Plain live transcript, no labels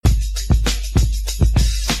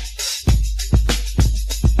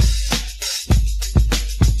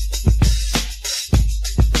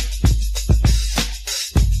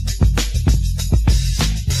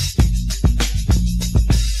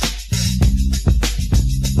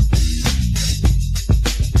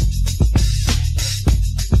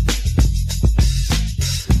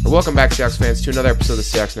Welcome back, Seahawks fans, to another episode of the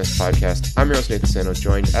Seahawks Nest Podcast. I'm your host, Nathan Sano,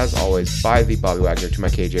 joined, as always, by the Bobby Wagner. To my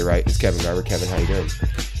KJ right is Kevin Garber. Kevin, how you doing?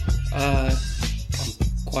 I'm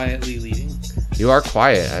quietly leading. You are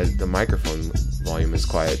quiet. The microphone volume is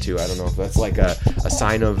quiet, too. I don't know if that's like a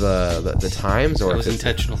sign of the times or It was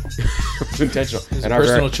intentional. It was intentional. It was a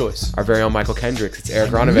personal choice. Our very own Michael Kendricks. It's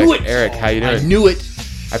Eric Ronovich. Eric, how you doing? I knew it.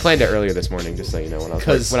 I planned it earlier this morning, just so you know. When I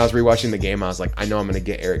was rewatching the game, I was like, I know I'm going to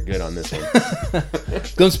get Eric good on this one.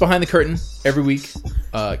 Glimpse behind the curtain every week.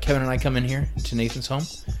 Kevin and I come in here to Nathan's home,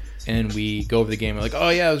 and we go over the game. We're like,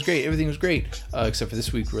 oh, yeah, it was great. Everything was great. Except for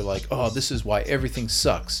this week, we're like, oh, this is why everything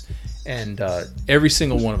sucks. And every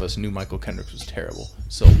single one of us knew Michael Kendricks was terrible.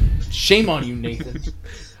 So shame on you, Nathan.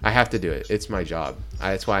 I have to do it. It's my job.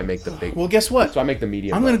 That's why I make the big... Well, guess what? That's why I make the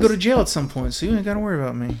media. I'm going to go to jail at some point, so you ain't got to worry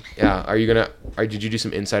about me. Yeah. Are you going to... Did you do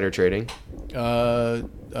some insider trading?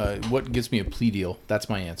 What gets me a plea deal? That's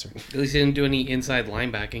my answer. At least he didn't do any inside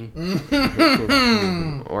linebacking.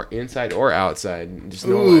 Or inside or outside. Just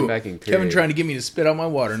no linebacking. Period. Kevin trying to get me to spit out my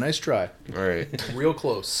water. Nice try. All right. Real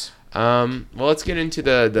close. Well, let's get into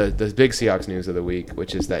the big Seahawks news of the week,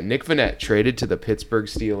 which is that Nick Vannett traded to the Pittsburgh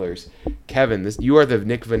Steelers. Kevin, you are the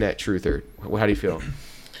Nick Vannett truther. How do you feel?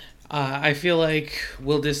 I feel like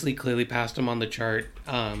Will Dissly clearly passed him on the chart.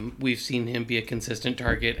 We've seen him be a consistent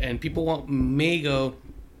target, and people may go,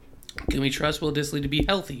 can we trust Will Dissly to be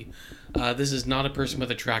healthy? This is not a person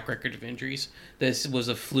with a track record of injuries. This was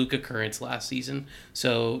a fluke occurrence last season.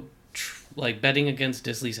 So, betting against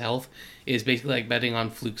Dissly's health is basically like betting on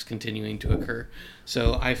flukes continuing to occur.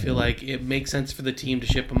 So I feel like it makes sense for the team to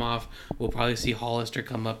ship him off. We'll probably see Hollister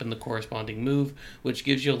come up in the corresponding move, which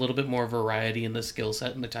gives you a little bit more variety in the skill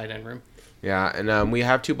set in the tight end room. Yeah, and we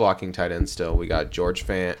have two blocking tight ends still. We got George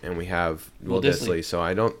Fant and we have Will Dissly. So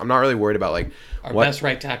I'm not really worried about our best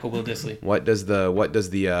right tackle, Will Dissly. What does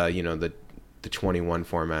the 21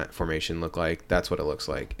 formation look like? That's what it looks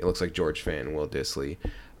like. It looks like George Fant and Will Dissly.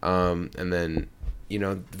 And then,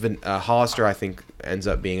 Hollister, I think, ends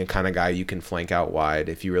up being a kind of guy you can flank out wide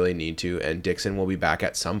if you really need to. And Dixon will be back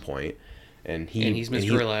at some point. And he's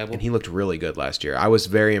Mr. Reliable. And he looked really good last year. I was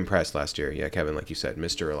very impressed last year. Yeah, Kevin, like you said,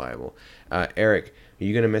 Mr. Reliable. Eric, are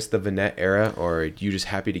you going to miss the Vannett era, or are you just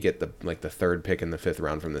happy to get the third pick in the fifth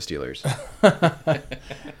round from the Steelers?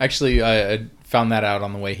 Actually, I found that out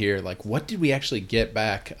on the way here. Like, what did we actually get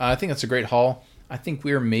back? I think that's a great haul. I think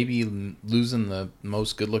we're maybe losing the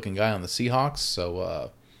most good-looking guy on the Seahawks,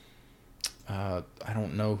 so I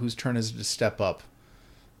don't know whose turn is it to step up.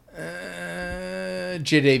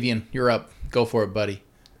 Jadavian, you're up. Go for it, buddy.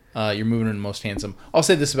 You're moving in most handsome. I'll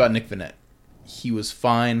say this about Nick Vannett. He was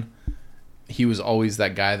fine. He was always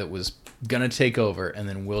that guy that was going to take over, and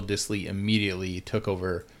then Will Dissly immediately took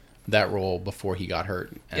over that role before he got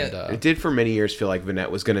hurt. And, it did for many years feel like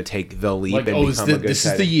Vannett was going to take the leap and become a good this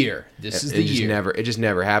is the year. This is the year. It just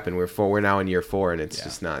never happened. We're now in year 4, and it's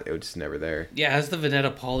just not. It was just never there. Yeah, as the Vannett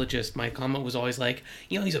apologist, my comment was always like,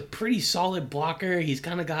 he's a pretty solid blocker. He's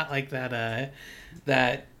kind of got like that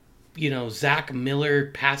Zach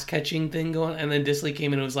Miller pass catching thing going. And then Dissly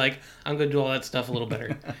came in and was like, I'm going to do all that stuff a little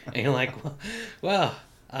better. And you're like, well,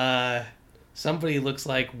 somebody looks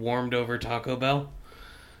like warmed over Taco Bell.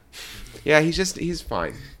 Yeah, he's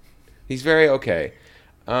fine. He's very okay.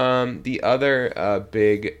 The other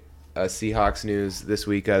big Seahawks news this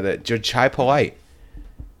week, that Jachai Polite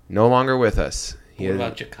no longer with us. What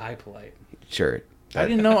about Jachai Polite? Sure. I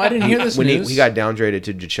didn't know. I didn't hear this news. He got downgraded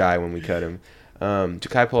to Jachai when we cut him.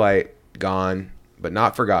 Jachai Polite gone, but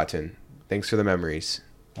not forgotten. Thanks for the memories.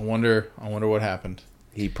 I wonder what happened.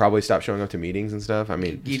 He probably stopped showing up to meetings and stuff. I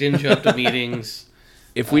mean, he didn't show up to meetings.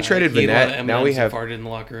 If we traded Vannett, now we have farted in the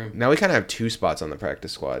locker room. Now we kind of have 2 spots on the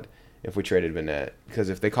practice squad if we traded Vannett, because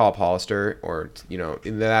if they call up Hollister, or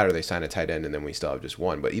either that or they sign a tight end, and then we still have just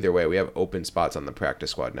 1. But either way, we have open spots on the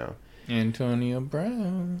practice squad now. Antonio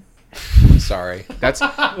Brown. Sorry, that's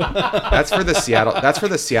for the Seattle. That's for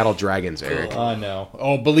the Seattle Dragons, Eric. I know.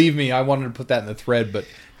 Oh, believe me, I wanted to put that in the thread, but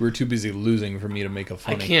we were too busy losing for me to make a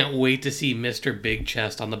funny. I can't wait to see Mr. Big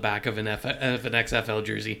Chest on the back of an XFL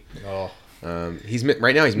jersey. Oh. He's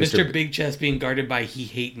Mr. Big Chest being guarded by He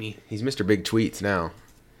Hate Me. He's Mr. Big Tweets now,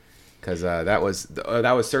 because that was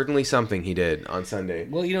certainly something he did on Sunday.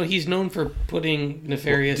 Well, he's known for putting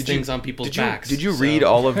nefarious things on people's backs. Did you read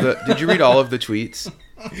all of the tweets?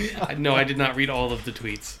 No, I did not read all of the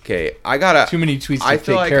tweets. Okay, I got too many tweets to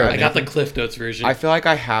take care of. I got the Cliff Notes version. I feel like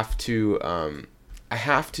I have to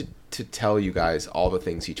tell you guys all the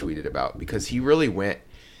things he tweeted about, because he really went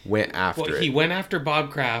after it. He went after Bob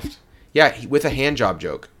Kraft. Yeah, with a hand job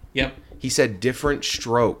joke. Yep. He said different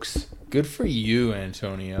strokes Good for you,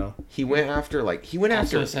 Antonio. He went after Also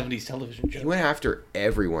a 70s television He joke. went after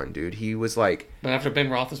everyone, dude. He was like, But after Ben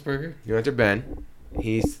Roethlisberger? he went after Ben.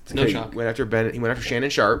 No shock. Went after Ben. He went after Shannon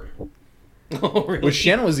Sharp. Oh, really? Well,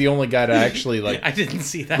 Shannon was the only guy to actually like I didn't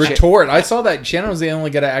see that. retort. I saw that Shannon was the only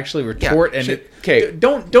guy to actually retort. And okay,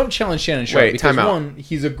 don't challenge Shannon Sharp. Wait, because time out. one,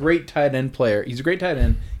 he's a great tight end player. He's a great tight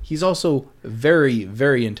end. He's also very,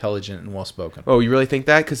 very intelligent and well spoken. Oh, you really think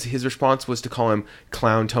that? Because his response was to call him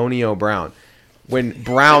Clowntonio Brown. When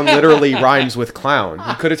Brown literally rhymes with clown.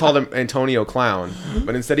 He could have called him Antonio Clown,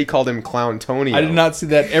 but instead he called him Clowntonio. I did not see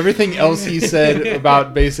that. Everything else he said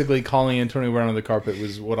about basically calling Antonio Brown on the carpet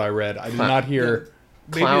was what I read. I did not hear.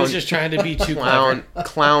 Maybe he was just trying to be too clever.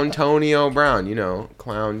 Clowntonio Brown,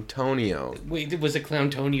 Clowntonio. Wait, was it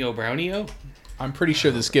Clowntonio Brownio? I'm pretty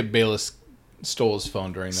sure that Skip Bayless stole his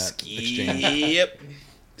phone during that exchange.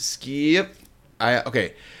 Skip.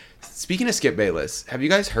 Okay. Speaking of Skip Bayless, have you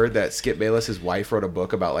guys heard that Skip Bayless's wife wrote a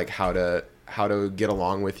book about like how to get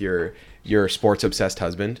along with your sports obsessed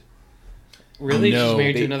husband? Really? No. She's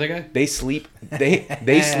married to another guy? They sleep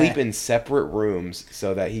sleep in separate rooms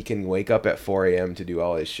so that he can wake up at 4 a.m. to do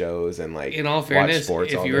all his shows and like In all watch fairness,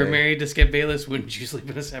 sports if all you were day. married to Skip Bayless, wouldn't you sleep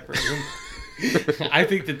in a separate room? I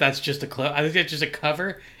think that's just I think that's just a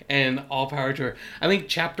cover, and all power to her. I think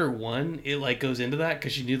chapter 1 it like goes into that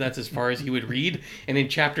because she knew that's as far as he would read, and in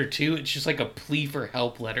chapter 2 it's just like a plea for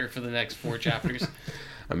help letter for the next 4 chapters.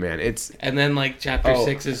 Oh man, And then like chapter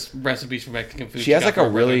 6 is recipes for Mexican food. she has got like for her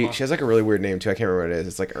brother-in-law. she has like a really weird name too. I can't remember what it is.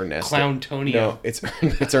 It's like Ernesta. Clowntonio. No, it's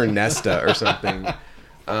Ernesta or something.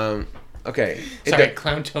 Okay. Sorry,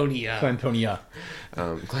 Clowntonia. Clantonia.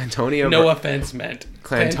 Clantonia. No offense meant.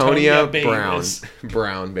 Clantonia Bayless.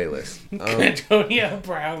 Brown Bayless. Clantonia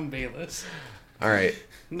Brown Bayless. All right.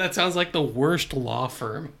 That sounds like the worst law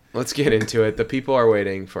firm. Let's get into it. The people are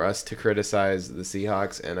waiting for us to criticize the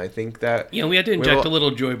Seahawks, and I think that Yeah, we had to inject a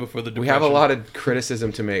little joy before the we have a depression. lot of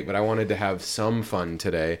criticism to make, but I wanted to have some fun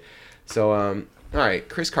today. So, all right,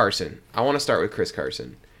 Chris Carson. I want to start with Chris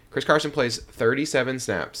Carson. Chris Carson plays 37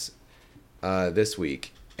 snaps this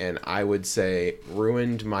week, and I would say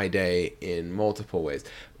ruined my day in multiple ways.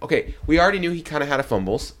 Okay, we already knew he kind of had a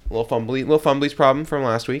little fumblies problem from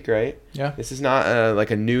last week, right? Yeah. This is not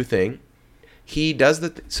like a new thing. He does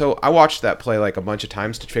so I watched that play like a bunch of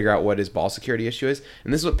times to figure out what his ball security issue is,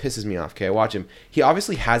 and this is what pisses me off. Okay, I watch him. He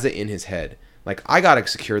obviously has it in his head. Like, I gotta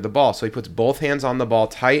secure the ball, so he puts both hands on the ball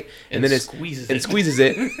tight, and then squeezes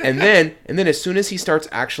it, and then as soon as he starts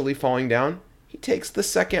actually falling down, he takes the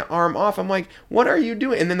second arm off. I'm like, what are you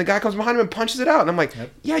doing? And then the guy comes behind him and punches it out, and I'm like,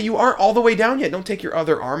 yeah, you aren't all the way down yet. Don't take your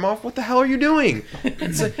other arm off. What the hell are you doing?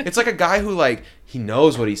 It's like a guy who like he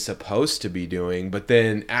knows what he's supposed to be doing, but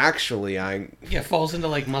then actually falls into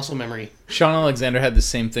like muscle memory. Sean Alexander had the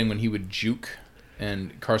same thing when he would juke.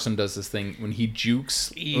 And Carson does this thing when he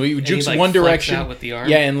jukes. He jukes like, one flex direction. out with the arm.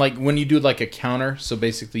 Yeah, and like when you do like a counter, so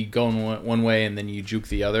basically you go in one way and then you juke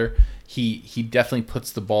the other. He definitely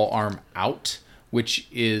puts the ball arm out, which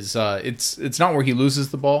is it's not where he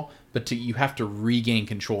loses the ball, but you have to regain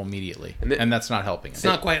control immediately, and that's not helping. It's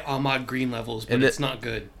not quite Ahmad Green levels, but it's not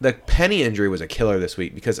good. The Penny injury was a killer this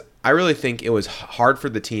week because I really think it was hard for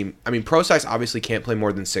the team. I mean, Pro-Size obviously can't play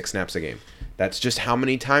more than 6 snaps a game. That's just how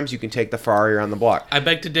many times you can take the Ferrari around the block. I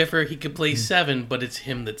beg to differ. He could play 7, but it's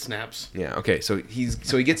him that snaps. Yeah, okay. So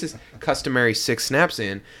he gets his customary 6 snaps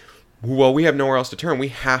in. Well, we have nowhere else to turn. We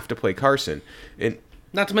have to play Carson. And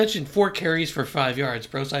not to mention 4 carries for 5 yards.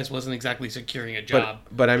 Pro-Size wasn't exactly securing a job.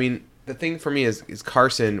 But I mean, the thing for me is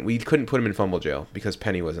Carson. We couldn't put him in fumble jail because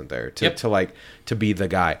Penny wasn't there to be the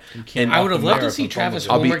guy. And I would have loved to see Travis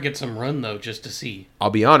Homer get some run though, just to see.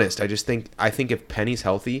 I'll be honest. I think if Penny's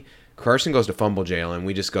healthy, Carson goes to fumble jail, and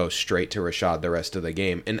we just go straight to Rashad the rest of the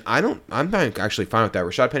game. And I'm not actually fine with that.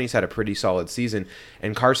 Rashad Penny's had a pretty solid season,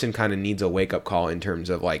 and Carson kind of needs a wake-up call in terms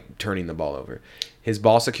of like turning the ball over. His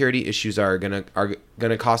ball security issues are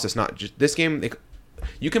gonna cost us not just this game.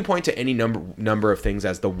 You can point to any number of things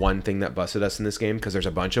as the one thing that busted us in this game because there's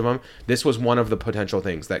a bunch of them. This was one of the potential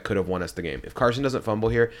things that could have won us the game. If Carson doesn't fumble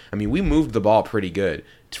here, I mean, we moved the ball pretty good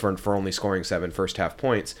for only scoring 7 first half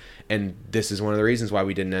points, and this is one of the reasons why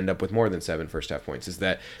we didn't end up with more than 7 first half points is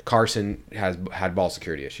that Carson has had ball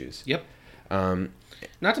security issues. Yep.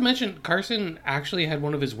 Not to mention, Carson actually had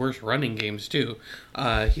one of his worst running games, too.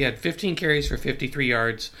 He had 15 carries for 53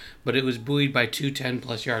 yards, but it was buoyed by 2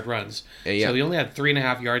 10-plus yard runs. Yeah. So he only had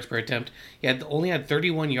 3.5 yards per attempt. He only had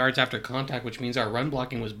 31 yards after contact, which means our run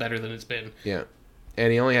blocking was better than it's been. Yeah.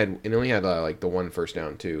 And he only had like the 1 first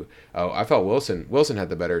down, too. Oh, I felt Wilson had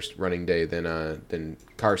the better running day than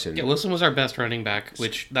Carson. Yeah, Wilson was our best running back,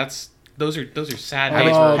 which that's those are sad Haven't-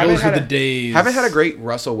 days. Oh, haven't those had are the a- days. Haven't had a great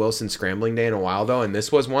Russell Wilson scrambling day in a while though, and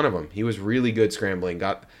this was one of them. He was really good scrambling.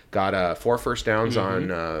 Got 4 first downs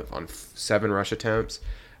on 7 rush attempts,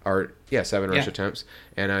 seven rush attempts,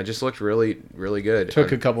 and just looked really really good.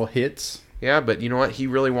 Took a couple hits. Yeah, but you know what? He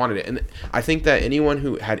really wanted it. And I think that anyone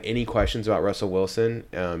who had any questions about Russell Wilson,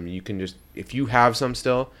 you can just, if you have some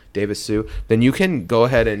still, Davis Sue, then you can go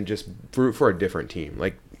ahead and just root for a different team.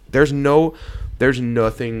 Like, there's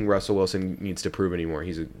nothing Russell Wilson needs to prove anymore.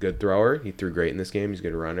 He's a good thrower. He threw great in this game. He's a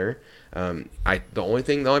good runner. The only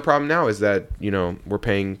problem now is that, we're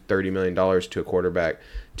paying $30 million to a quarterback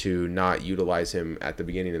to not utilize him at the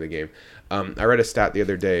beginning of the game. I read a stat the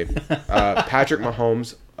other day. Patrick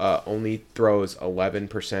Mahomes only throws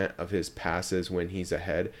 11% of his passes when he's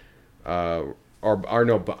ahead. Russell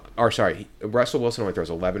Wilson only throws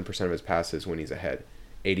 11% of his passes when he's ahead.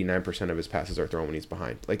 89% of his passes are thrown when he's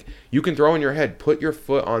behind. Like, you can throw in your head, put your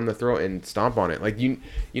foot on the throw and stomp on it. Like,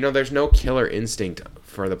 there's no killer instinct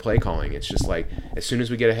for the play calling. It's just like, as soon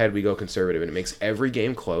as we get ahead, we go conservative, and it makes every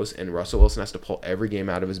game close, and Russell Wilson has to pull every game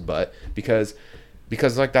out of his butt because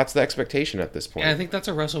like, that's the expectation at this point. Yeah, I think that's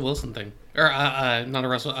a Russell Wilson thing, or not a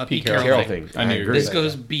Russell, Pete Carroll Carroll thing. I knew you were This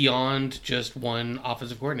gonna say goes beyond just one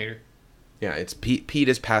offensive coordinator. Yeah, it's Pete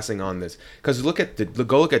is passing on this, because look at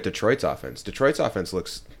Detroit's offense. Detroit's offense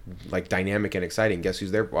looks like dynamic and exciting. Guess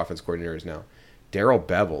who's their offense coordinator is now? Darrell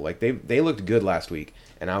Bevel. Like, they looked good last week,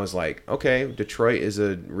 and I was like, okay, Detroit is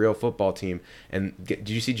a real football team. And did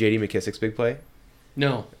you see J.D. McKissick's big play?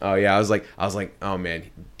 No. Oh yeah, I was like, oh man,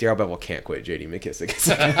 Darrell Bevel can't quit J.D. McKissick.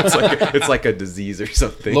 It's like a disease or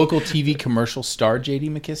something. Local TV commercial star J.D.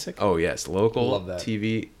 McKissick. Oh yes, local Love that.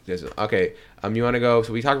 TV. Okay, you want to go?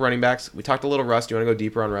 So we talked running backs. We talked a little Russ. Do you want to go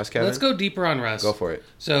deeper on Russ, Kevin? Let's go deeper on Russ. Go for it.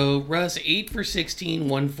 So Russ 8 for 16,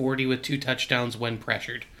 140 with 2 touchdowns when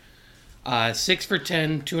pressured. 6 for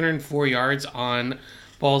 10, 204 yards on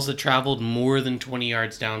balls that traveled more than 20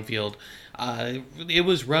 yards downfield. It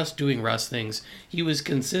was Russ doing Russ things. He was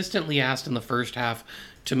consistently asked in the first half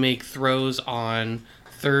to make throws on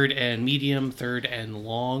third and medium, third and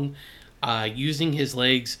long, using his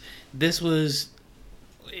legs.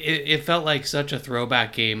 It felt like such a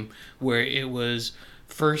throwback game where it was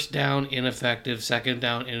first down ineffective, second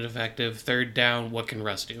down ineffective, third down, what can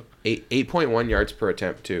Russ do? 8.1 yards per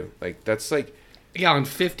attempt too. Like, that's like, yeah, on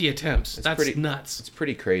 50 attempts. That's nuts. It's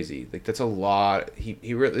pretty crazy. Like, that's a lot.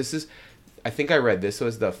 I think I read this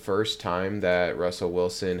was the first time that Russell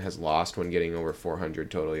Wilson has lost when getting over 400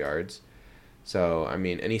 total yards. So, I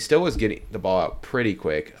mean, and he still was getting the ball out pretty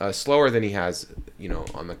quick, slower than he has,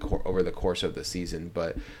 over the course of the season.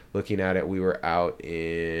 But looking at it, we were out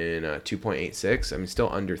in 2.86. I mean,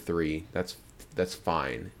 still under 3. That's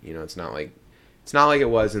fine. It's not like it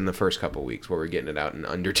was in the first couple weeks where we're getting it out in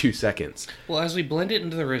under 2 seconds. Well, as we blend it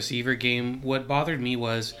into the receiver game, what bothered me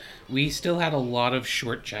was we still had a lot of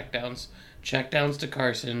short checkdowns. Checkdowns to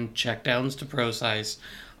Carson, checkdowns to Procise.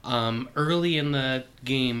 Early in the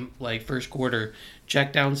game, like first quarter,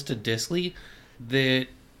 checkdowns to Disley that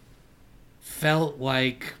felt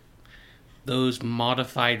like those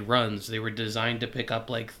modified runs. They were designed to pick up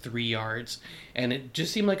like 3 yards, and it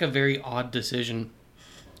just seemed like a very odd decision.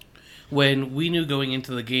 When we knew going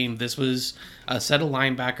into the game, this was a set of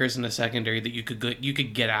linebackers in a secondary that you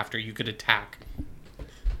could get after, you could attack.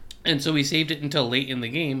 And so we saved it until late in the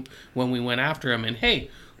game when we went after him. And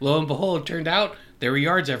hey, lo and behold, it turned out there were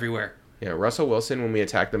yards everywhere. Yeah, Russell Wilson, when we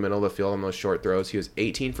attacked the middle of the field on those short throws, he was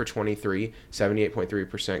 18 for 23,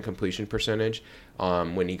 78.3% completion percentage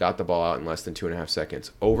when he got the ball out in less than 2.5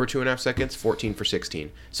 seconds. Over 2.5 seconds, 14 for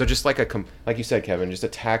 16. So just like you said, Kevin, just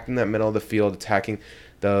attacking that middle of the field, attacking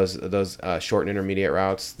those short and intermediate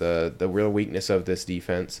routes, the real weakness of this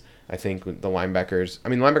defense. I think the linebackers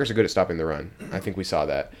are good at stopping the run. I think we saw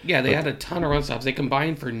that. Yeah, they had a ton of run stops. They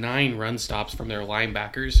combined for 9 run stops from their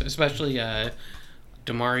linebackers, especially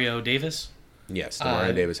Demario Davis. Yes,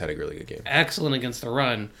 Demario Davis had a really good game. Excellent against the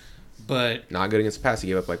run, but not good against the pass. He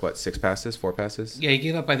gave up 6 passes, 4 passes? Yeah, he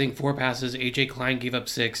gave up, I think, 4 passes. A.J. Klein gave up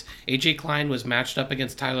 6. A.J. Klein was matched up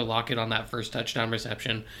against Tyler Lockett on that first touchdown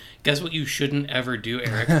reception. Guess what you shouldn't ever do,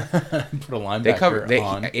 Eric? Put a linebacker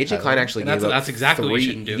on. A.J. Klein actually gave up that's exactly 3, what you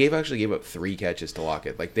shouldn't do. He actually gave up 3 catches to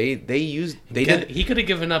Lockett. Like, he could have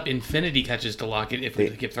given up infinity catches to Lockett if we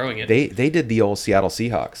kept throwing it. They did the old Seattle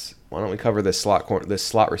Seahawks. Why don't we cover this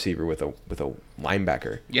slot receiver with a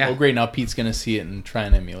linebacker? Yeah. Oh, great. Now Pete's going to see it and try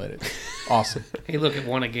and emulate it. Awesome. Hey, look, it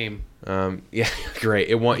won a game. Yeah, great.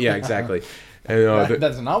 It won. Yeah, exactly.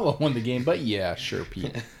 That's not what won the game, but yeah, sure,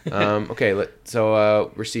 Pete. Okay.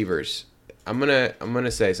 So receivers. I'm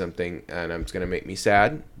gonna say something, and it's gonna make me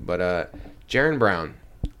sad. But Jaron Brown,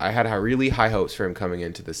 I had really high hopes for him coming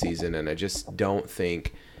into the season, and I just don't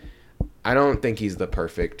think he's the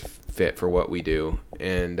perfect fit for what we do.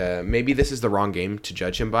 And maybe this is the wrong game to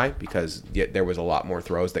judge him by, because there was a lot more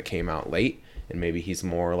throws that came out late, and maybe he's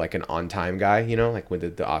more like an on-time guy, you know, like when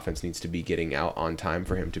the offense needs to be getting out on time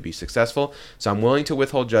for him to be successful. So I'm willing to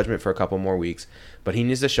withhold judgment for a couple more weeks, but he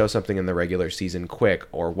needs to show something in the regular season quick,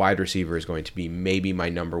 or wide receiver is going to be maybe my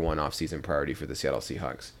number one off-season priority for the Seattle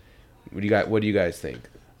Seahawks. What do you guys think?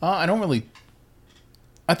 I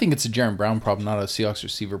think it's a Jaron Brown problem, not a Seahawks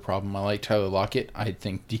receiver problem. I like Tyler Lockett. I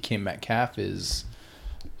think DK Metcalf is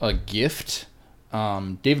a gift.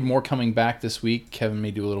 David Moore coming back this week. Kevin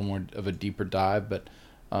may do a little more of a deeper dive, but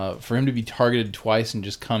for him to be targeted twice and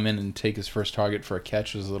just come in and take his first target for a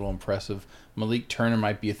catch was a little impressive. Malik Turner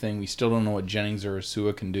might be a thing. We still don't know what Jennings or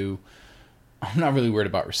Asua can do. I'm not really worried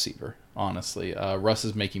about receiver, honestly. Russ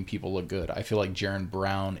is making people look good. I feel like Jaron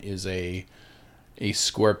Brown is a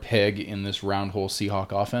square peg in this round hole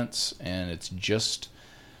Seahawk offense, and it's just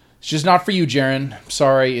not for you, Jaron.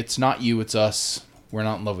 Sorry, it's not you, it's us. We're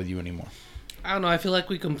not in love with you anymore. I don't know. I feel like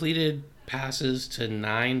we completed passes to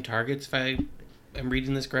 9 targets, if I am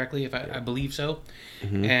reading this correctly, I believe so.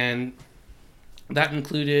 Mm-hmm. And that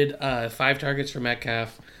included 5 targets for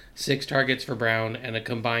Metcalf, 6 targets for Brown, and a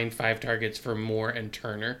combined 5 targets for Moore and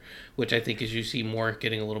Turner, which I think as you see Moore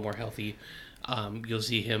getting a little more healthy, you'll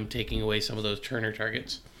see him taking away some of those Turner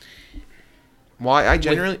targets. Well, I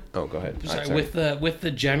generally... go ahead. Sorry. With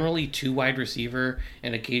the generally 2 wide receiver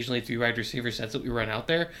and occasionally 3 wide receiver sets that we run out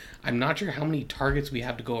there, I'm not sure how many targets we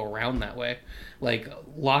have to go around that way. Like,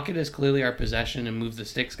 Lockett is clearly our possession and move the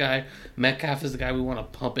sticks guy. Metcalf is the guy we want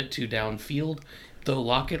to pump it to downfield, though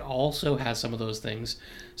Lockett also has some of those things.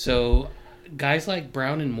 So, guys like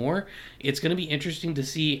Brown and Moore, it's going to be interesting to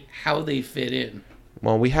see how they fit in.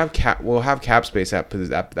 Well, we'll have cap space at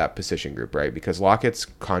that position group, right? Because Lockett's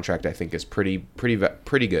contract, I think, is pretty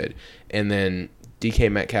good, and then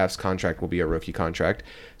DK Metcalf's contract will be a rookie contract,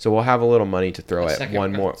 so we'll have a little money to throw at second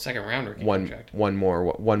round rookie contract. One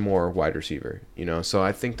more wide receiver, you know. So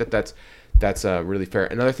I think that's really fair.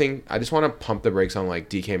 Another thing, I just want to pump the brakes on like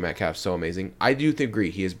DK Metcalf. So amazing. I do agree.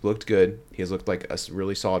 He has looked good. He has looked like a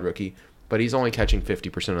really solid rookie. But he's only catching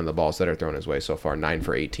 50% of the balls that are thrown his way so far, 9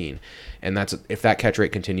 for 18. And that's, if that catch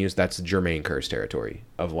rate continues, that's Jermaine Kearse territory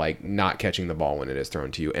of like not catching the ball when it is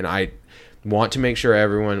thrown to you. And I want to make sure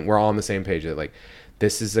we're all on the same page that like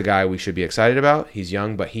this is the guy we should be excited about. He's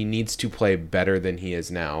young, but he needs to play better than he is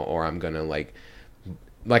now, or I'm gonna like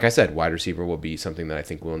I said, wide receiver will be something that I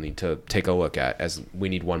think we'll need to take a look at, as we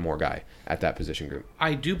need one more guy at that position group.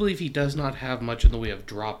 I do believe he does not have much in the way of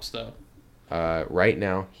drops though. Right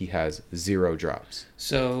now, he has 0 drops.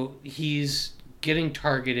 So he's getting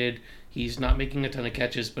targeted. He's not making a ton of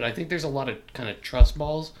catches, but I think there's a lot of kind of trust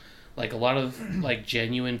balls, like a lot of like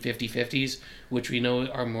genuine 50-50s, which we know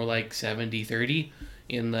are more like 70-30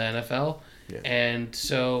 in the NFL. Yeah. And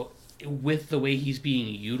so with the way he's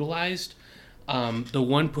being utilized, the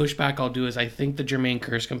one pushback I'll do is I think the Jermaine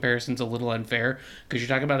Kearse comparison's a little unfair, because you're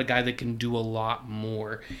talking about a guy that can do a lot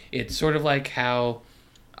more. It's sort of like how...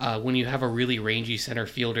 when you have a really rangy center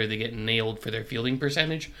fielder, they get nailed for their fielding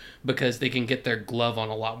percentage because they can get their glove on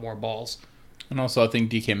a lot more balls. And also, I think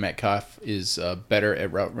DK Metcalf is better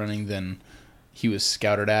at route running than he was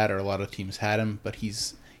scouted at, or a lot of teams had him. But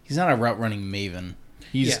he's not a route running maven.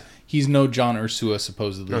 He's no John Ursua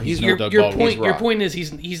supposedly. No, he's no Doug Baldwin. Your point is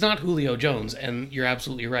he's not Julio Jones, and you're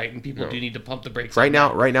absolutely right. And people do need to pump the brakes. Right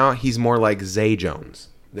now, he's more like Zay Jones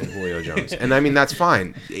than Julio Jones, and I mean that's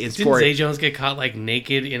fine. Didn't Zay Jones get caught like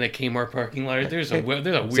naked in a Kmart parking lot? There's a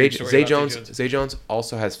weird story. Zay Jones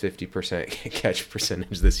also has 50% catch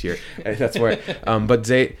percentage this year. That's where, but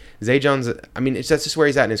Zay Jones, I mean, that's just where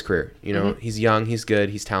he's at in his career. You know, He's young, he's good,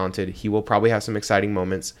 he's talented. He will probably have some exciting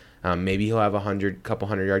moments. Maybe he'll have couple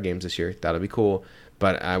 100-yard games this year. That'll be cool.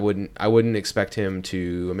 But I wouldn't expect him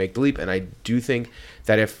to make the leap. And I do think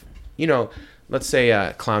that if let's say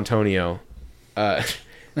Clowntonio.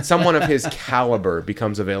 Someone of his caliber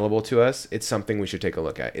becomes available to us, it's something we should take a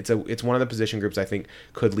look at. It's one of the position groups I think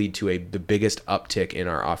could lead to the biggest uptick in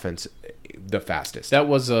our offense the fastest. That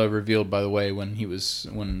was revealed, by the way, not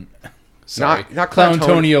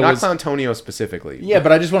Clowntonio specifically. Yeah,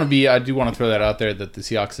 but I do want to throw that out there that the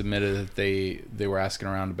Seahawks admitted that they were asking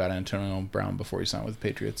around about Antonio Brown before he signed with the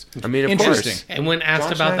Patriots. I mean, of interesting. Course. And when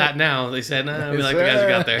asked about that now, they said, "Nah, we like the guys who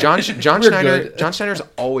got there." John Schneider's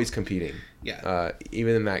always competing. Yeah.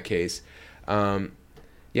 Even in that case.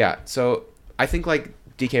 So I think like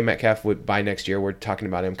DK Metcalf would, by next year, we're talking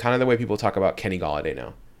about him kind of the way people talk about Kenny Golladay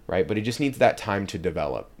now, right? But he just needs that time to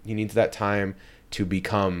develop. He needs that time to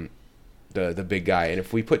become the big guy. And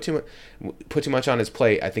if we put too much on his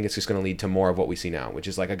plate, I think it's just going to lead to more of what we see now, which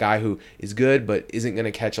is like a guy who is good but isn't going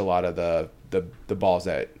to catch a lot of the balls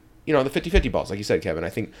that, the 50-50 balls, like you said, Kevin. I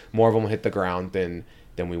think more of them will hit the ground than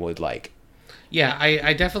we would like. Yeah,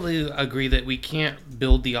 I definitely agree that we can't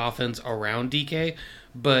build the offense around DK,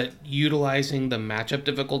 but utilizing the matchup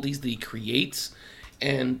difficulties that he creates.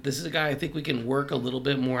 And this is a guy I think we can work a little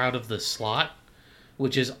bit more out of the slot,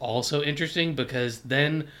 which is also interesting because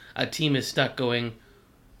then a team is stuck going,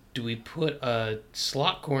 do we put a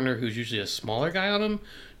slot corner who's usually a smaller guy on him?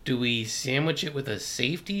 Do we sandwich it with a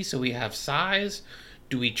safety so we have size?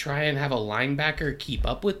 Do we try and have a linebacker keep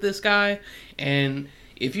up with this guy? And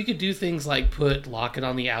if you could do things like put Lockett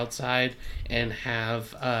on the outside and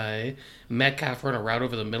have Metcalf run a route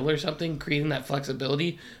over the middle or something, creating that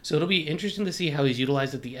flexibility. So it'll be interesting to see how he's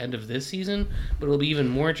utilized at the end of this season, but it'll be even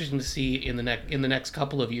more interesting to see in the next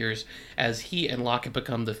couple of years as he and Lockett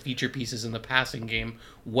become the feature pieces in the passing game,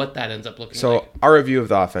 what that ends up looking like. So our review of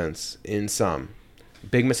the offense, in sum,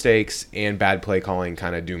 big mistakes and bad play calling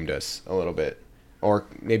kind of doomed us a little bit. Or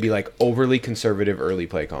maybe like overly conservative early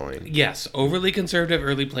play calling. Yes, overly conservative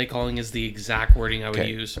early play calling is the exact wording I would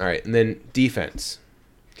use. All right, and then defense.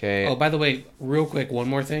 Okay. Oh, by the way, real quick, one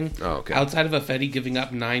more thing. Oh, okay. Outside of Affetti giving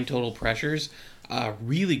up 9 total pressures,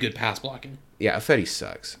 really good pass blocking. Yeah, Affetti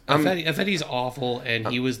sucks. Affetti's awful, and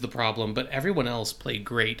he was the problem, but everyone else played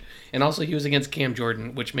great. And also, he was against Cam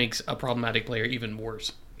Jordan, which makes a problematic player even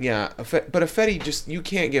worse. Yeah, but Affetti you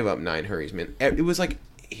can't give up 9 hurries, man. It was like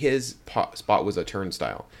his spot was a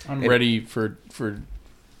turnstile. I'm ready for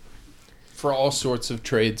all sorts of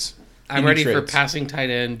trades. I'm ready for passing tight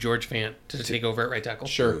end George Fant to take over at right tackle.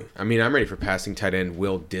 Sure. I mean, I'm ready for passing tight end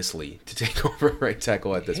Will Dissly to take over at right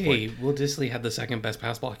tackle at this point. Hey, Will Dissly had the second best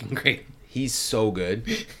pass blocking grade. He's so good.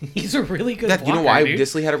 He's a really good blocker, You know why dude.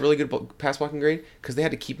 Dissly had a really good pass blocking grade? Because they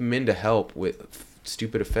had to keep him in to help with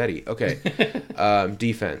stupid Affetti. Okay.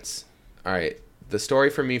 Defense. All right. The story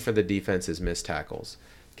for me for the defense is missed tackles.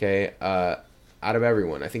 Okay. Out of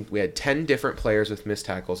everyone, I think we had 10 different players with missed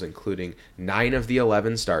tackles, including 9 of the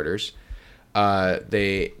 11 starters.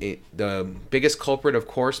 The biggest culprit, of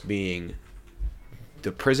course, being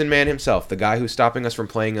the prison man himself, the guy who's stopping us from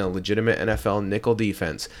playing a legitimate NFL nickel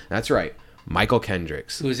defense. That's right, Michael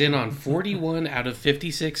Kendricks. Who was in on 41 out of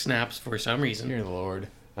 56 snaps for some reason. Dear Lord.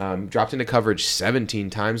 Dropped into coverage 17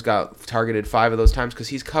 times, got targeted 5 of those times because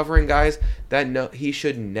he's covering guys that he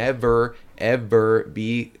should never, ever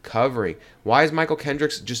be covering. Why is Michael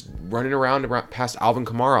Kendricks just running around past Alvin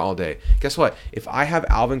Kamara all day? Guess what? If I have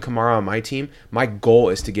Alvin Kamara on my team, my goal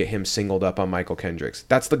is to get him singled up on Michael Kendricks.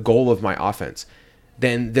 That's the goal of my offense.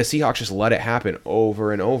 Then the Seahawks just let it happen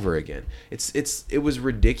over and over again. It was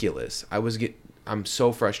ridiculous. I'm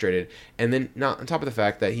so frustrated. And then not on top of the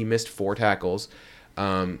fact that he missed 4 tackles.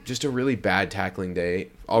 Just a really bad tackling day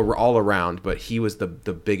all around, but he was the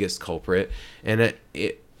biggest culprit. And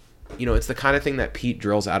it's the kind of thing that Pete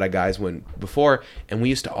drills out of guys before, and we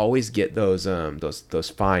used to always get those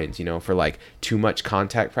fines, for like too much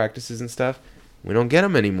contact practices and stuff. We don't get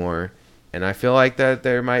them anymore. And I feel like that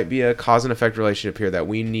there might be a cause and effect relationship here that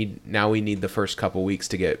we need the first couple weeks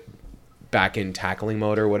to get back in tackling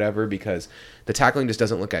mode or whatever, because the tackling just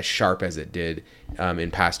doesn't look as sharp as it did in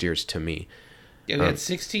past years to me. Yeah, we had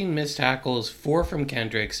 16 missed tackles, 4 from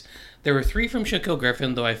Kendricks. There were 3 from Shaquille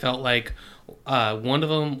Griffin, though I felt like one of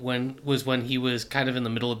them was when he was kind of in the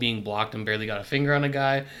middle of being blocked and barely got a finger on a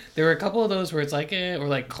guy. There were a couple of those where it's like, or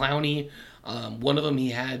like Clowney. One of them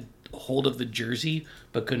he had hold of the jersey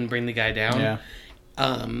but couldn't bring the guy down.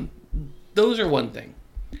 Yeah. Those are one thing.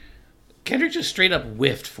 Kendrick just straight up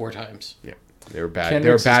whiffed 4 times. Yeah, they were bad.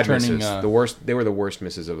 Kendricks they were bad turning, misses. The worst. They were the worst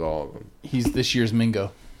misses of all of them. He's this year's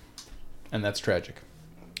Mingo, and that's tragic.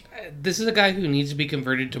 This is a guy who needs to be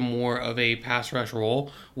converted to more of a pass rush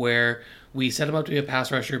role where we set him up to be a pass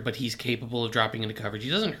rusher, but he's capable of dropping into coverage. He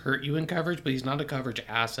doesn't hurt you in coverage, but he's not a coverage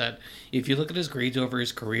asset. If you look at his grades over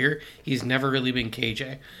his career, he's never really been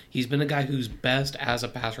KJ. He's been a guy who's best as a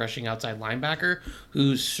pass rushing outside linebacker,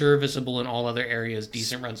 who's serviceable in all other areas,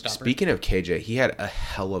 decent run stopper. Speaking of KJ, he had a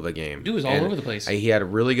hell of a game. Dude was all over the place. He had a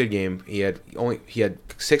really good game. He had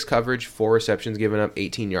 6 coverage, 4 receptions given up,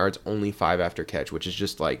 18 yards, only 5 after catch, which is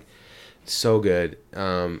just like so good.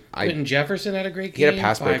 Quentin Jefferson had a great game. He had a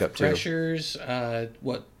pass breakup too. 5 pressures. 5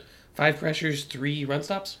 pressures, 3 run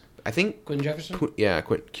stops. I think Quentin Jefferson.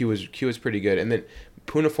 Q was pretty good, and then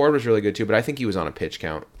Poona Ford was really good too. But I think he was on a pitch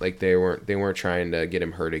count. Like they weren't trying to get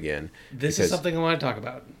him hurt again. This is something I want to talk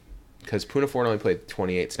about. Because Poona Ford only played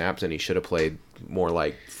 28 snaps, and he should have played more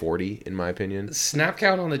like 40, in my opinion. Snap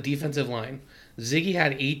count on the defensive line: Ziggy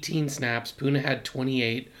had 18 snaps. Puna had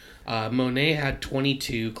 28. Monet had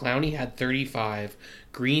 22. Clowney had 35.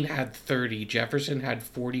 Green had 30. Jefferson had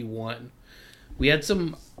 41. We had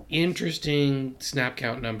some interesting snap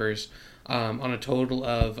count numbers on a total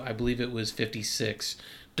of, I believe it was 56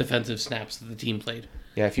 defensive snaps that the team played.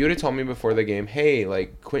 Yeah, if you would have told me before the game, hey,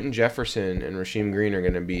 like Quentin Jefferson and Rasheem Green are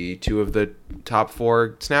going to be two of the top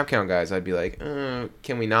 4 snap count guys, I'd be like,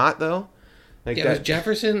 can we not though? Like yeah, it was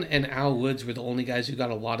Jefferson and Al Woods were the only guys who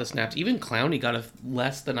got a lot of snaps. Even Clowney got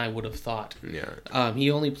less than I would have thought. Yeah.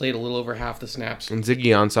 He only played a little over half the snaps. And Ziggy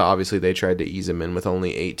Ansah, obviously, they tried to ease him in with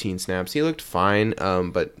only 18 snaps. He looked fine,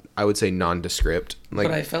 but I would say nondescript. Like,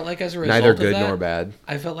 but I felt like as a result neither of good that, nor bad.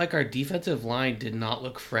 I felt like our defensive line did not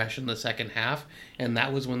look fresh in the second half, and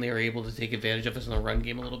that was when they were able to take advantage of us in the run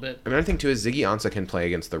game a little bit. I mean, I think, too, is Ziggy Ansah can play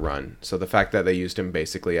against the run. So the fact that they used him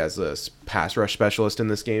basically as a pass rush specialist in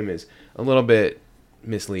this game is a little bit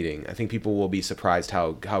misleading. I think people will be surprised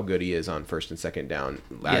how good he is on first and second down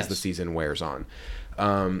as the season wears on.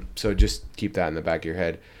 So just keep that in the back of your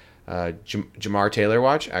head. Jamar Taylor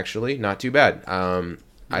watch, actually, not too bad.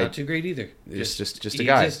 Not too great either. Just a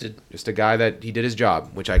guy. Just a guy that he did his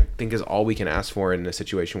job, which I think is all we can ask for in a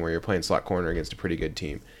situation where you're playing slot corner against a pretty good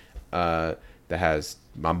team that has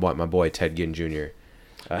my boy Ted Ginn Jr.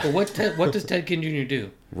 But what does Ted Ginn Jr.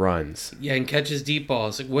 do? Runs. Yeah, and catches deep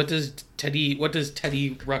balls. Like, what does Teddy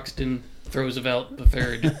Ruxton Roosevelt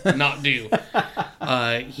III not do?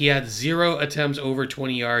 He had 0 attempts over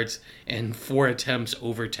 20 yards and 4 attempts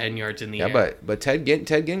over 10 yards in the air. Yeah, but Ted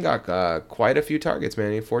Ginn got quite a few targets,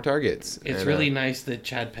 man. He had 4 targets. It's really nice that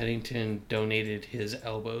Chad Pennington donated his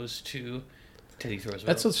elbows to Teddy Roosevelt.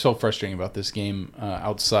 That's what's so frustrating about this game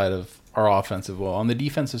outside of our offensive ball. On the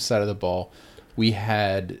defensive side of the ball, we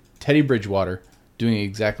had Teddy Bridgewater doing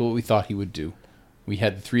exactly what we thought he would do. We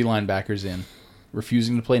had the 3 linebackers in,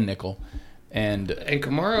 refusing to play nickel. And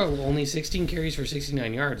Kamara only 16 carries for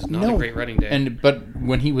 69 yards. Not a great running day. But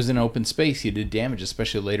when he was in open space, he did damage,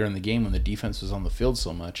 especially later in the game when the defense was on the field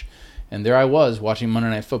so much. And there I was watching Monday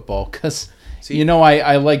Night Football because,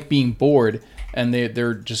 I like being bored, and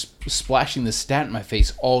they're just splashing the stat in my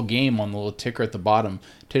face all game on the little ticker at the bottom.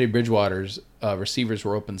 Teddy Bridgewater's receivers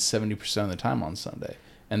were open 70% of the time on Sunday.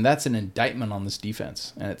 And that's an indictment on this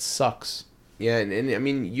defense, and it sucks. Yeah, and I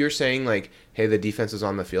mean, you're saying, like, hey, the defense is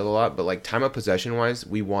on the field a lot, but, like, time of possession-wise,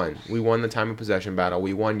 we won. We won the time of possession battle.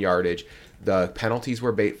 We won yardage. The penalties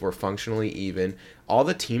were functionally even. All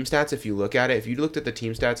the team stats, if you look at it, if you looked at the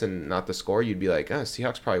team stats and not the score, you'd be like,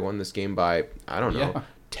 Seahawks probably won this game by, I don't know,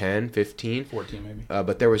 10, 15. 14 maybe.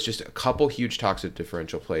 But there was just a couple huge toxic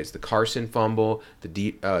differential plays. The Carson fumble,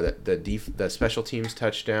 the special teams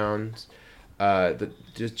touchdowns,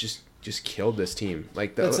 just killed this team.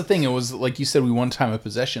 Like that's the thing. It was like you said, we won time of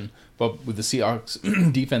possession, but with the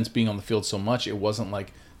Seahawks defense being on the field so much, it wasn't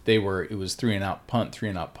like it was 3-and-out punt,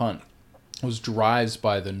 3-and-out punt. It was drives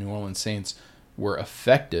by the New Orleans Saints were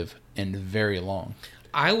effective and very long.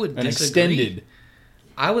 I would disagree. Extended.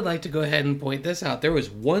 I would like to go ahead and point this out. There was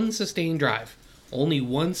one sustained drive, only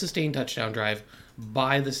one sustained touchdown drive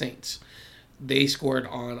by the Saints. They scored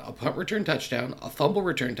on a punt return touchdown, a fumble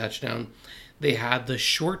return touchdown. They had the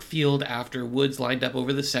short field after Woods lined up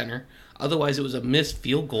over the center. Otherwise, it was a missed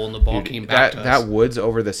field goal, and the ball came back to us. That Woods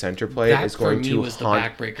over the center play is going to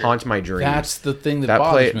haunt my dreams. That's the thing that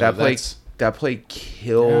bothers me. That play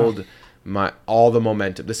killed all the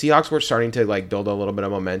momentum. The Seahawks were starting to like build a little bit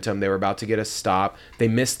of momentum. They were about to get a stop. They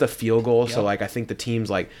missed the field goal, so like I think the team's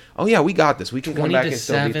like, oh yeah, we got this. We can come back and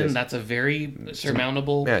still beat this. That's a very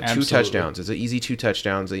surmountable. Yeah, Absolutely. 2 touchdowns. It's an easy 2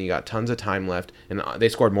 touchdowns, and you got tons of time left. And they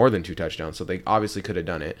scored more than 2 touchdowns, so they obviously could have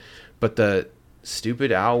done it. But the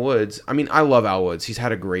stupid Al Woods. I mean, I love Al Woods. He's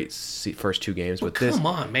had a great first 2 games, but come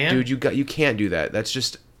on, man, dude, you can't do that. That's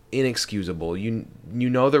just inexcusable. You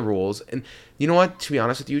know the rules, and you know what? To be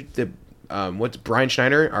honest with you, what's Brian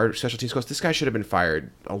Schneider, our special teams coach? This guy should have been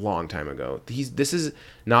fired a long time ago. This is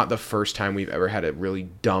not the first time we've ever had a really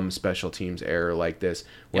dumb special teams error like this,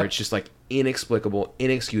 where it's just like inexplicable,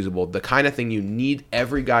 inexcusable, the kind of thing you need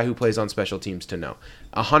every guy who plays on special teams to know.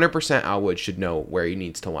 100% Al Woods should know where he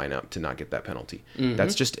needs to line up to not get that penalty. Mm-hmm.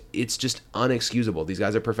 It's just unexcusable. These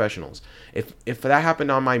guys are professionals. If that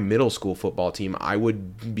happened on my middle school football team, I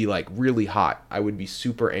would be like really hot. I would be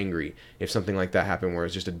super angry if something like that happened where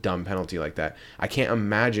it's just a dumb penalty like that. I can't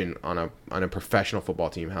imagine on a professional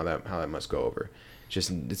football team how that must go over.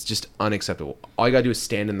 It's just unacceptable. All you gotta do is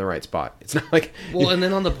stand in the right spot. It's not like and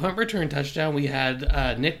then on the punt return touchdown, we had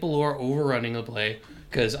Nick Bellore overrunning the play,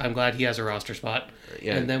 because I'm glad he has a roster spot.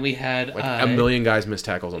 Yeah. And then we had Like a million guys missed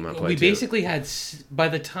tackles on that play. We too. basically had, by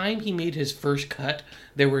the time he made his first cut,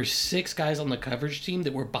 there were 6 guys on the coverage team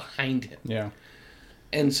that were behind him. Yeah.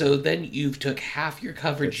 And so then you've took half your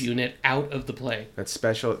coverage unit out of the play. That's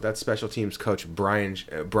special teams coach Brian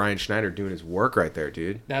Schneider doing his work right there,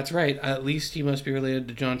 dude. That's right. At least he must be related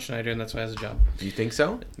to John Schneider, and that's why he has a job. Do you think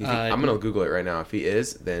so? I'm gonna Google it right now. If he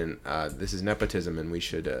is, then this is nepotism, and we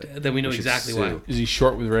should. Then we know exactly why. Is he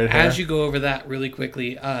short with red hair? As you go over that really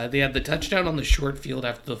quickly, they had the touchdown on the short field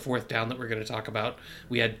after the 4th down that we're going to talk about.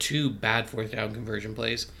 We had 2 bad 4th down conversion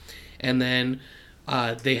plays, and then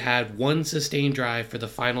they had 1 sustained drive for the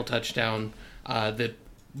final touchdown that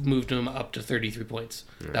moved them up to 33 points.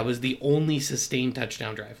 Yeah. That was the only sustained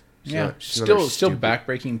touchdown drive. Yeah, still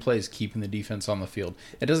backbreaking plays, keeping the defense on the field.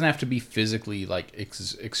 It doesn't have to be physically like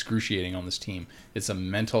excruciating on this team. It's a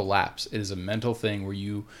mental lapse. It is a mental thing where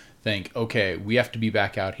you think, okay, we have to be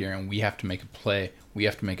back out here and we have to make a play. We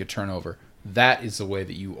have to make a turnover. That is the way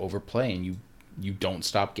that you overplay and you don't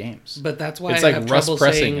stop games. But that's why it's I like have Russ trouble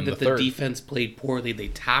pressing saying in that the the defense played poorly. They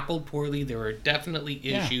tackled poorly. There were definitely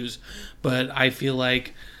issues, Yeah. but I feel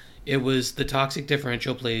like it was the toxic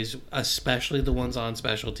differential plays, especially the ones on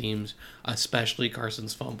special teams, especially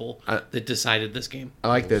Carson's fumble, that decided this game. I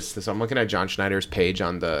like this. I'm looking at John Schneider's page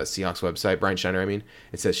on the Seahawks website. Brian Schneider, I mean.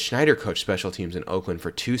 It says Schneider coached special teams in Oakland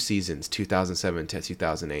for 2 seasons, 2007 to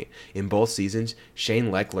 2008. In both seasons,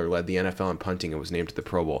 Shane Leckler led the NFL in punting and was named to the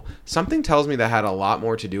Pro Bowl. Something tells me that had a lot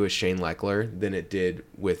more to do with Shane Leckler than it did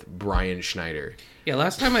with Brian Schneider. Yeah,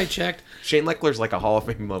 last time I checked, Shane Leckler's like a Hall of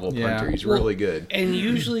Fame level punter. He's really good. And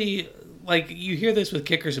usually, like, you hear this with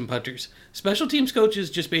kickers and punters. Special teams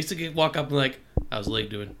coaches just basically walk up and like, how's the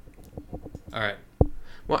leg doing? All right.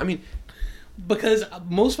 Well, I mean, because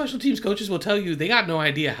most special teams coaches will tell you they got no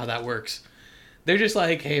idea how that works. They're just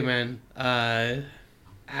like, hey, man,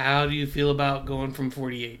 how do you feel about going from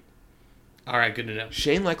 48? All right, good to know.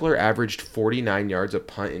 Shane Leckler averaged 49 yards a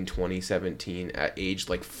punt in 2017 at age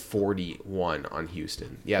like 41 on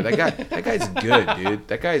Houston. Yeah, that guy's good, dude.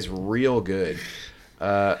 That guy's real good.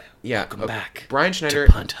 Welcome back. Brian Schneider.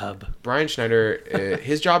 To Punt Hub. Brian Schneider.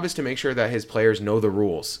 His job is to make sure that his players know the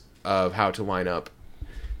rules of how to line up.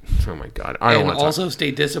 Oh my God! I don't want to also stay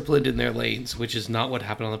disciplined in their lanes, which is not what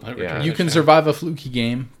happened on the punt return. You can survive a fluky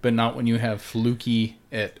game, but not when you have fluky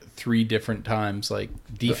at 3 different times, like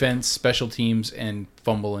defense, special teams, and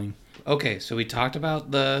fumbling. Okay, so we talked about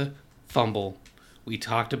the fumble. We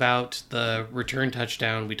talked about the return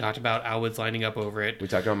touchdown. We talked about Alwoods lining up over it. We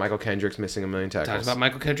talked about Michael Kendricks missing 1 million tackles. Talked about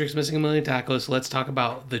Michael Kendricks missing 1 million tackles. So let's talk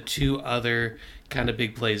about the 2 other kind of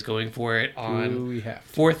big plays going for it on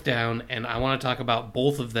 4th down. And I want to talk about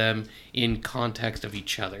both of them in context of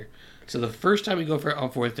each other. So the first time we go for it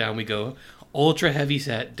on 4th down, we go ultra heavy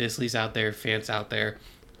set. Disley's out there, Fant's out there,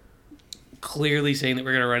 clearly saying that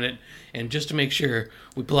we're going to run it. And just to make sure,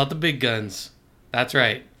 we pull out the big guns. That's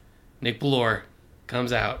right. Nick Ballore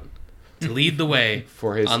comes out to lead the way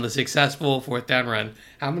on the successful 4th down run.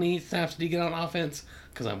 How many snaps did he get on offense?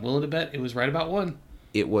 Because I'm willing to bet it was right about 1.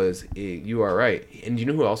 It was. You are right. And you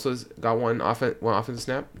know who else got one offensive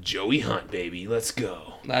snap? Joey Hunt, baby. Let's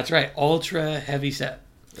go. That's right. Ultra heavy set.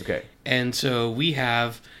 Okay. And so we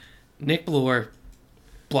have Nick Ballore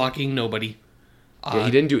blocking nobody. Yeah,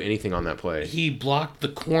 he didn't do anything on that play. He blocked the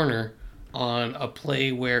corner on a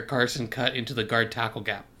play where Carson cut into the guard tackle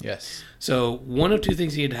gap. Yes. So one of 2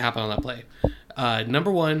 things needed to happen on that play.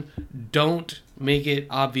 Number 1, don't make it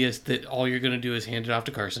obvious that all you're going to do is hand it off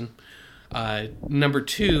to Carson. Number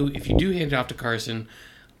 2, if you do hand it off to Carson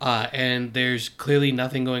and there's clearly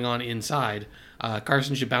nothing going on inside,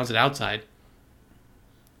 Carson should bounce it outside.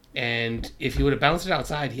 And if he would have bounced it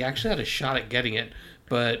outside, he actually had a shot at getting it.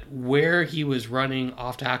 But where he was running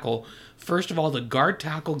off tackle, first of all, the guard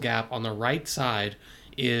tackle gap on the right side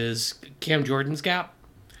is Cam Jordan's gap.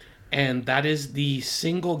 And that is the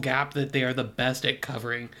single gap that they are the best at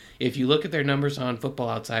covering. If you look at their numbers on Football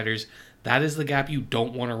Outsiders, that is the gap you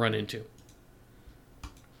don't want to run into.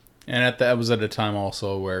 And that was at a time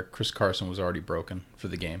also where Chris Carson was already broken for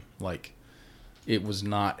the game. Like, it was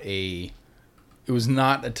not a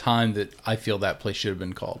time that I feel that play should have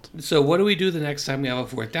been called. So what do we do the next time we have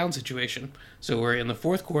a 4th down situation? So we're in the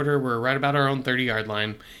 4th quarter. We're right about our own 30-yard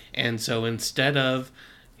line. And so instead of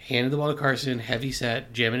handing the ball to Carson, heavy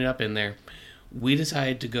set, jamming it up in there, we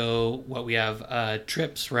decide to go what we have,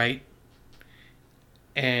 trips, right?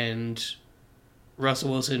 And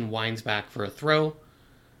Russell Wilson winds back for a throw.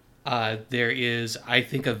 There is, I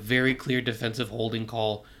think, a very clear defensive holding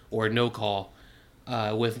call or no call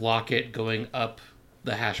with Lockett going up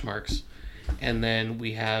the hash marks. And then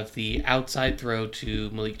we have the outside throw to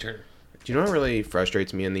Malik Turner. Do you know what really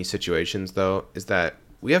frustrates me in these situations, though, is that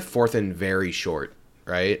we have 4th and very short,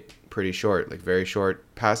 right? Pretty short, like very short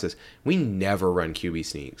passes. We never run QB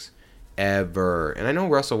sneaks, ever. And I know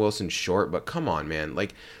Russell Wilson's short, but come on, man.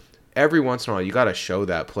 Like, every once in a while, you got to show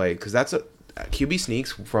that play, because that's a QB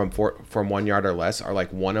sneaks from 1 yard or less are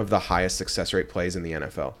like one of the highest success rate plays in the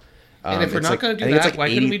NFL. And if we're not going to do that, why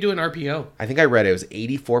couldn't we do an RPO? I think I read it was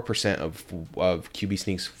 84% of QB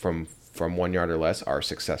sneaks from 1 yard or less are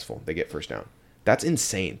successful. They get first down. That's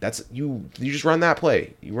insane. That's you just run that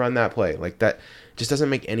play. You run that play. Like, that just doesn't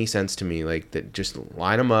make any sense to me. Like, that, just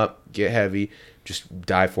line them up, get heavy, just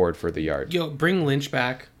dive forward for the yard. Yo, bring Lynch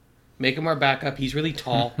back. Make him our backup. He's really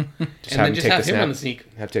tall. Just have him on the sneak.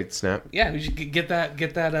 Have to take the snap. Yeah, we should get that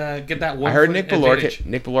one. I heard Nick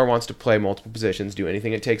Bellore wants to play multiple positions, do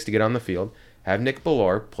anything it takes to get on the field. Have Nick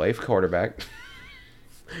Bellore play quarterback.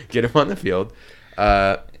 Get him on the field.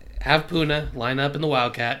 Have Puna line up in the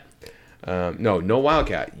Wildcat. No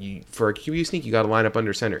Wildcat. For a QB sneak, you got to line up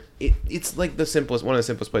under center. It's like one of the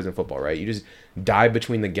simplest plays in football, right? You just dive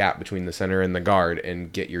between the gap between the center and the guard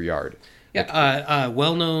and get your yard. Yeah,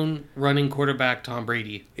 well-known running quarterback Tom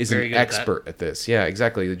Brady is an expert at this. Yeah,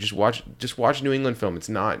 exactly. Just watch New England film. It's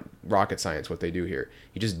not rocket science what they do here.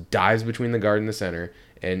 He just dives between the guard and the center,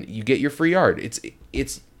 and you get your free yard. It's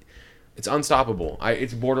unstoppable.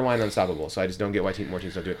 It's borderline unstoppable. So I just don't get why more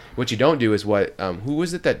teams don't do it. What you don't do is what who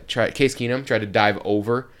was it that Case Keenum tried to dive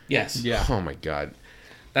over? Yes. Yeah. Oh my God.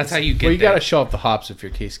 That's how you get. Well, you got to show up the hops if you're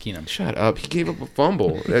Case Keenum. Shut up. He gave up a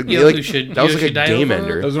fumble. That was like a game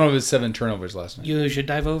ender. That was one of his 7 turnovers last night. You know who should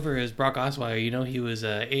dive over is Brock Osweiler. You know he was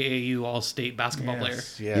a AAU All-State basketball player.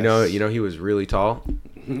 Yes. You know he was really tall.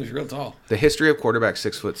 He was real tall. The history of quarterbacks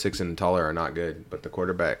 6'6" and taller are not good, but the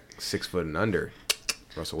quarterback 6 foot and under,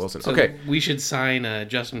 Russell Wilson. So okay, we should sign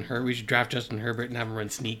Justin Herbert. We should draft Justin Herbert and have him run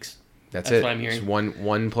sneaks. That's what I'm hearing. Just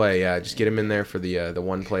one play. Yeah, just get him in there for the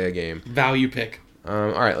one play a game. Value pick.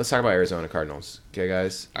 All right, let's talk about Arizona Cardinals. Okay,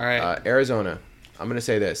 guys. All right. Arizona. I'm gonna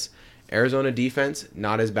say this: Arizona defense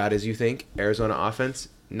not as bad as you think. Arizona offense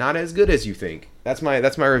not as good as you think. That's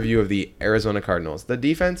my review of the Arizona Cardinals. The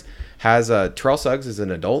defense has Terrell Suggs is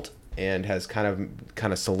an adult and has kind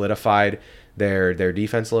of solidified their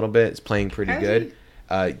defense a little bit. It's playing pretty good.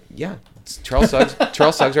 Yeah, Terrell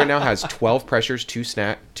Suggs right now has 12 pressures, 2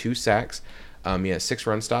 sacks. He has 6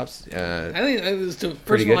 run stops. I think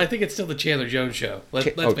first of all, I think it's still the Chandler Jones show.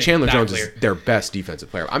 Chandler Jones is their best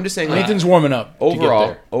defensive player. I'm just saying, Nathan's warming up.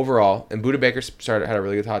 Overall, and Budda Baker had a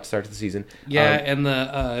really good hot start to the season. Yeah, and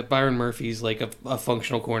the Byron Murphy's like a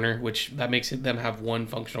functional corner, which that makes them have one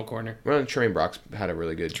functional corner. Well, Tremaine Brock's had a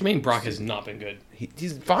really good. Tremaine Brock has not been good.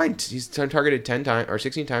 He's fine. He's targeted 10 times or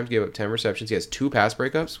 16 times, gave up 10 receptions. He has 2 pass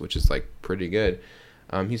breakups, which is like pretty good.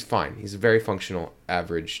 He's fine. He's a very functional,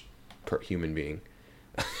 average human being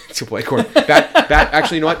to play corner.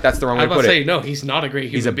 Actually, you know what? That's the wrong way to put it. No, he's not a great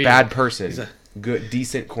human being. He's a bad person. He's a good,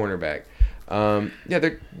 decent cornerback. Yeah,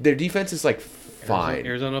 their defense is like fine.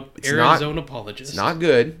 Arizona apologists. It's not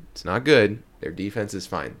good. It's not good. Their defense is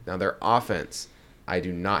fine. Now their offense, I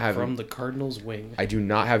do not have from the Cardinals wing. I do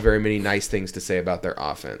not have very many nice things to say about their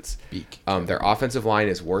offense. Their offensive line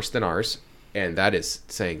is worse than ours. And that is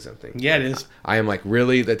saying something. Yeah, it is. I am like,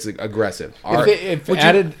 really? That's aggressive.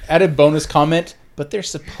 Added bonus comment, but they're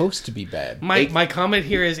supposed to be bad. My comment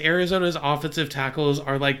here is Arizona's offensive tackles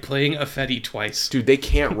are like playing a Fetty twice. Dude, they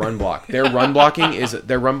can't run block. Their run blocking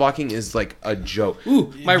is like a joke.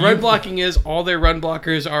 Ooh, run blocking is all their run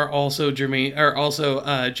blockers are also J.R.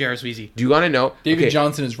 Sweezy. Do you want to know? David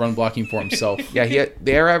Johnson is run blocking for himself. Yeah,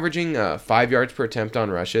 they are averaging 5 yards per attempt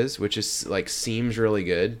on rushes, which is like seems really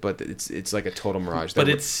good, but it's like a total mirage. But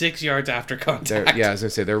it's 6 yards after contact. Yeah, I was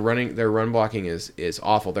gonna say their run blocking is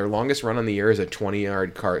awful. Their longest run on the year is a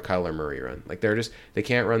 20-yard Kyler Murray run. Like they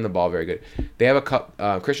can't run the ball very good. They have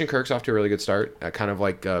Christian Kirk's off to a really good start, kind of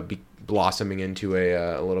like blossoming into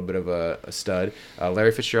a little bit of a stud.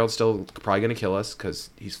 Larry Fitzgerald's still probably going to kill us because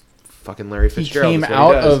he's fucking Larry Fitzgerald. He came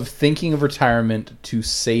out of thinking of retirement to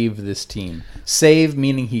save this team. Save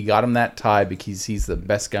meaning he got him that tie because he's the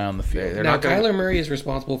best guy on the field. Kyler Murray is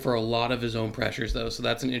responsible for a lot of his own pressures, though, so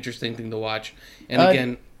that's an interesting thing to watch. And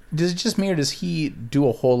again... Does it just me, or does he do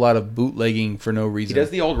a whole lot of bootlegging for no reason? He does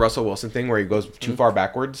the old Russell Wilson thing where he goes too far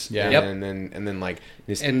backwards. Yeah. And then like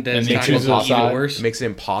makes it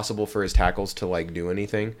impossible for his tackles to like do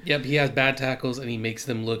anything. Yep, he has bad tackles and he makes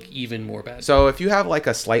them look even more bad. So if you have like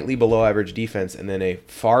a slightly below average defense and then a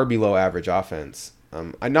far below average offense,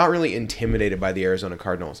 I'm not really intimidated by the Arizona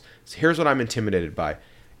Cardinals. So here's what I'm intimidated by.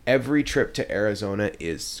 Every trip to Arizona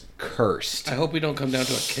is cursed. I hope we don't come down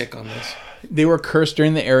to a kick on this. They were cursed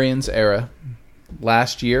during the Arians era.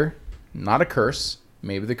 Last year, not a curse.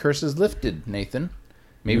 maybe the curse is lifted, Nathan.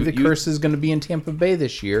 Maybe the curse is going to be in Tampa Bay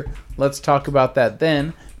this year. Let's talk about that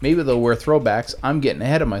then. Maybe they'll wear throwbacks. I'm getting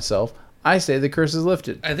ahead of myself. I say the curse is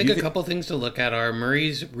lifted. I think a couple things to look at are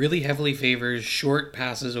Murray's really heavily favors short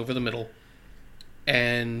passes over the middle.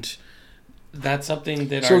 And that's something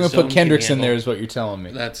that so we're going to put Kendricks in there is what you're telling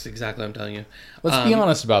me. That's exactly what I'm telling you. Let's be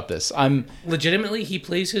honest about this. Legitimately, he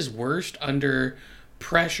plays his worst under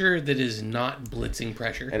pressure that is not blitzing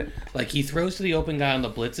pressure. Like, he throws to the open guy on the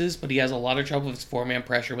blitzes, but he has a lot of trouble with his four-man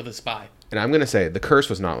pressure with a spy. And I'm going to say, the curse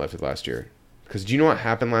was not lifted last year. Because do you know what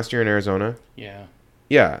happened last year in Arizona? Yeah.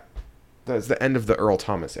 Yeah. That's the end of the Earl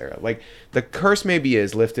Thomas era. Like, the curse maybe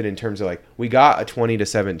is lifted in terms of, like, we got a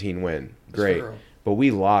 20-17 win. Great. But we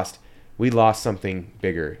lost something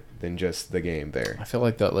bigger than just the game there. I feel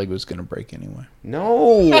like that leg was going to break anyway.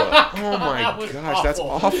 No. Oh, my gosh. That's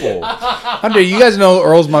awful. Hunter, you guys know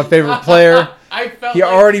Earl's my favorite player. He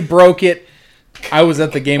already broke it. I was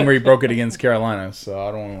at the game where he broke it against Carolina, so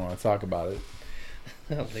I don't want to talk about it.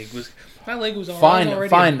 My leg was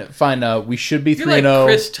already... Fine. We should be 3-0. You're like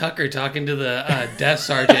Chris Tucker talking to the desk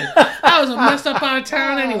sergeant. I was messed up out of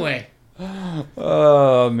town anyway.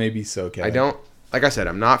 Maybe so, Kevin. Like I said,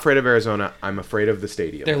 I'm not afraid of Arizona. I'm afraid of the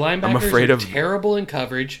stadium. Their linebackers are terrible in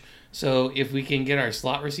coverage. So if we can get our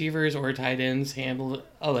slot receivers or tight ends handled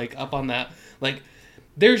up on that,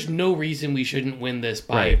 there's no reason we shouldn't win this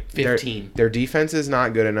by 15. Their defense is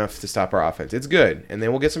not good enough to stop our offense. It's good, and they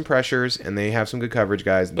will get some pressures, and they have some good coverage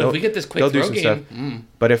guys. But if we get this quick throw game,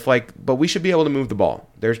 but we should be able to move the ball.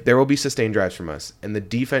 There will be sustained drives from us, and the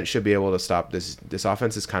defense should be able to stop this. This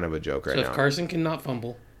offense is kind of a joke right now. So if Carson cannot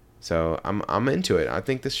fumble. So I'm into it. I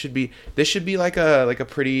think this should be like a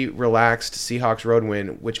pretty relaxed Seahawks road win,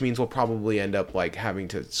 which means we'll probably end up having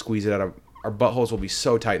to squeeze it out of our buttholes. Will be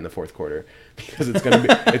so tight in the fourth quarter because it's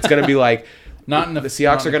gonna be like the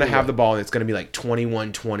Seahawks are gonna have the ball and it's gonna be like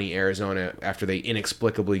 21-20 Arizona after they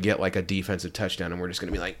inexplicably get a defensive touchdown and we're just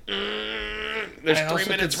gonna be like, there's 3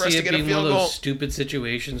 minutes for us to get a field goal. One of those stupid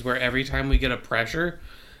situations where every time we get a pressure,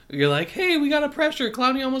 you're like, hey, we got a pressure.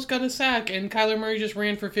 Clowney almost got a sack, and Kyler Murray just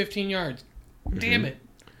ran for 15 yards. Damn it.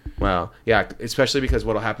 Well, yeah, especially because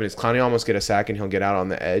what'll happen is Clowney almost get a sack, and he'll get out on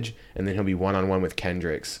the edge, and then he'll be one-on-one with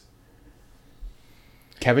Kendricks.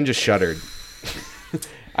 Kevin just shuddered.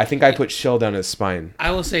 I think I put chill down his spine.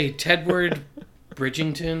 I will say Tedward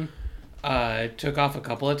Bridgington took off a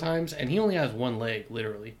couple of times, and he only has one leg,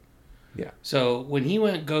 literally. Yeah. So when he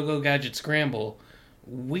went go-go gadget scramble,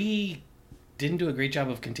 we didn't do a great job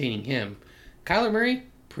of containing him. Kyler Murray,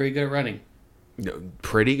 pretty good at running. No,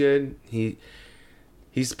 pretty good.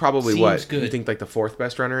 He's probably good. You think the 4th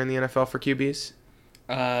best runner in the NFL for QBs?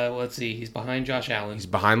 Let's see. He's behind Josh Allen. He's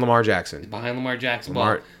behind Lamar Jackson. Lamar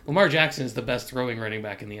Jackson is the best throwing running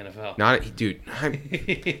back in the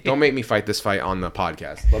NFL. Don't make me fight this fight on the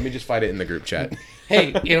podcast. Let me just fight it in the group chat.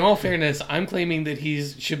 Hey, in all fairness, I'm claiming that he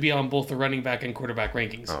should be on both the running back and quarterback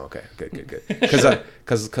rankings. Oh, okay. Good.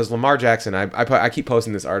 Because Lamar Jackson, I keep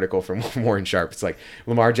posting this article from Warren Sharp. It's like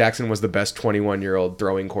Lamar Jackson was the best 21-year-old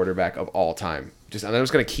throwing quarterback of all time. And I'm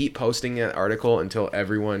just going to keep posting that article until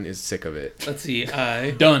everyone is sick of it. Let's see.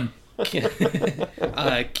 Done.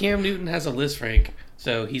 Cam Newton has a list rank,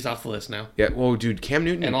 so he's off the list now. Yeah, well, dude, Cam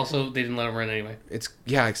Newton... And also, they didn't let him run anyway.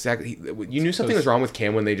 Yeah, exactly. You knew something was wrong with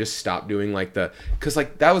Cam when they just stopped doing because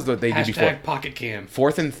that was what they did before. Pocket Cam.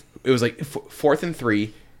 It was 4th and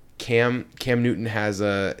 3. Cam Newton has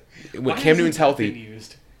a... When Cam Newton's healthy.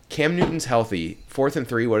 Cam Newton's healthy. 4th and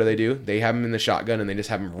 3, what do? They have him in the shotgun and they just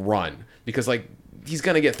have him run because he's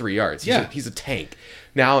gonna get 3 yards. He's a tank.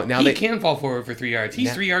 Now he can fall forward for 3 yards.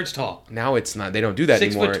 He's 3 yards tall. Now it's not. They don't do that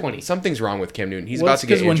anymore. 6'20". Something's wrong with Cam Newton. He's about to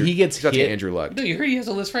get Andrew. He's about to get Andrew Luck. No, you heard he has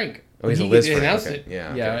a list rank. Oh, he's a list rank. Announced it. it.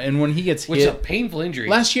 Yeah. Yeah, and when he gets hit, which is a painful injury.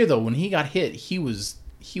 Last year though, when he got hit, he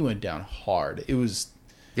went down hard. It was.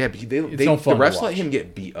 Yeah, but the refs let him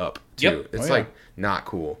get beat up too. Yep. It's not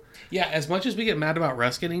cool. Yeah, as much as we get mad about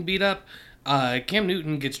Russ getting beat up, Cam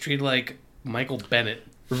Newton gets treated like Michael Bennett.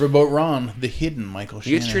 Riverboat Ron, the hidden Michael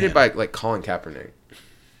Shanahan. He gets treated by Colin Kaepernick.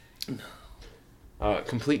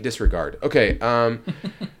 Complete disregard. Okay,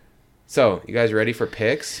 so you guys ready for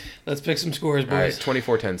picks? Let's pick some scores, boys. All right,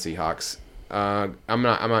 24-10 Seahawks. I'm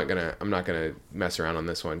not gonna mess around on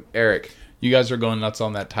this one. Eric, you guys are going nuts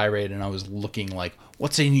on that tirade, and I was looking like,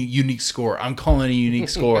 what's a unique score? I'm calling a unique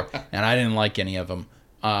score, and I didn't like any of them.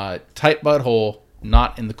 Tight butthole.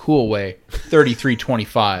 Not in the cool way.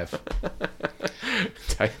 33-25.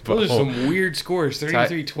 Those are some weird scores.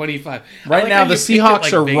 33-25. Right now, the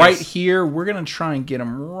Seahawks are right here. We're going to try and get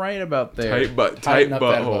them right about there. Tight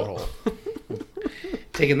butthole.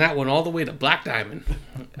 Taking that one all the way to Black Diamond.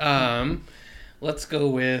 Let's go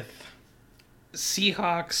with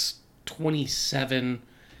Seahawks 27.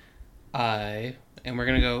 And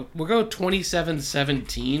we'll go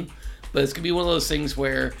 27-17. But it's going to be one of those things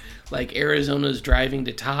where, like, Arizona's driving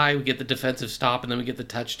to tie, we get the defensive stop, and then we get the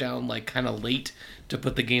touchdown, like, kind of late to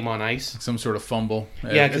put the game on ice. Some sort of fumble.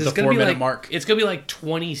 Yeah, because it's the 4-minute mark. It's going to be like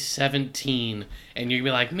 2017, and you're going to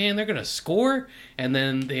be like, man, they're going to score? And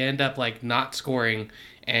then they end up, like, not scoring,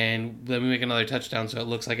 and then we make another touchdown, so it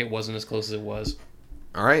looks like it wasn't as close as it was.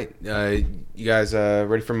 All right. You guys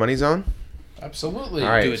ready for Money Zone? Absolutely. All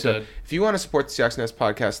right. Do it, So Doug. if you want to support the Seahawks Nest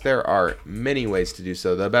podcast, there are many ways to do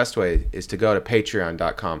so. The best way is to go to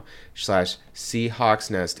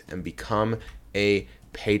patreon.com/SeahawksNest and become a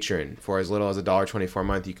patron. For as little as $1.24 a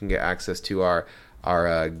month, you can get access to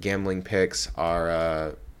our gambling picks,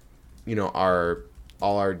 our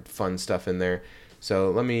all our fun stuff in there.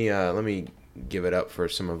 So let me give it up for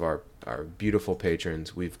some of our beautiful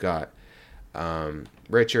patrons. We've got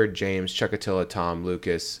Richard, James, Chuckatilla, Tom,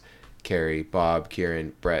 Lucas, Carrie, Bob,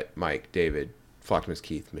 Kieran, Brett, Mike, David, Flockmas,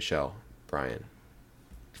 Keith, Michelle, Brian,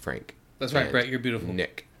 Frank. That's right, and Brett, you're beautiful.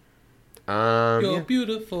 Nick. You're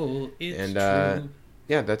beautiful. It's true.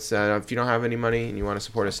 Yeah, that's if you don't have any money and you want to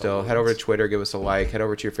support us still, head over to Twitter, give us a like, head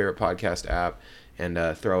over to your favorite podcast app, and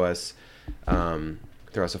throw us a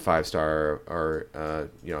 5-star or a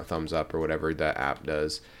thumbs up or whatever that app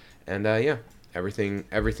does. And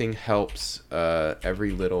everything helps.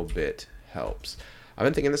 Every little bit helps. I've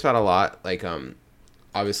been thinking this about a lot. Like,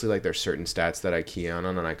 obviously, like, there's certain stats that I key on,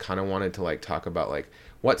 and I kind of wanted to, like, talk about, like,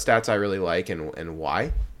 what stats I really like and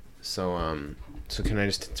why. So can I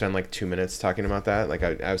just spend, like, 2 minutes talking about that? Like,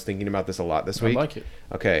 I was thinking about this a lot this week. I like it.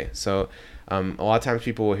 Okay, so a lot of times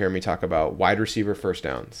people will hear me talk about wide receiver first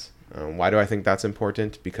downs. Why do I think that's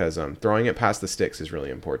important? Because throwing it past the sticks is really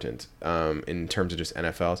important in terms of just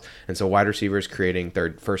NFLs. And so wide receivers creating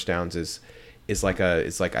first downs is like I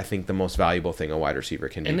think the most valuable thing a wide receiver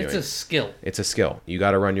can be doing. And it's a skill. It's a skill. You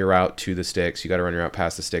got to run your route to the sticks. You got to run your route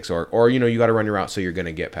past the sticks, or you got to run your route so you're going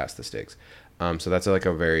to get past the sticks. So that's like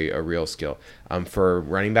a real skill. For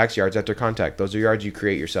running backs, yards after contact. Those are yards you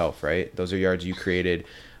create yourself, right? Those are yards you created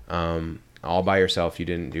all by yourself. You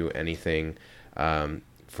didn't do anything.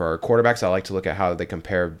 For quarterbacks, I like to look at how they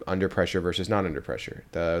compare under pressure versus not under pressure.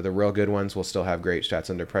 The real good ones will still have great stats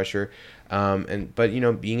under pressure,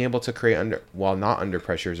 but being able to create while not under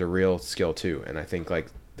pressure is a real skill too. And I think, like,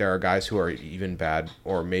 there are guys who are even bad,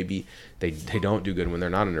 or maybe they don't do good when they're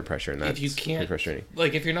not under pressure, and that's if you can't, frustrating.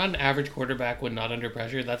 Like, if you're not an average quarterback when not under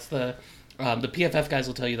pressure, that's the PFF guys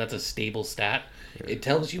will tell you that's a stable stat. Yeah. It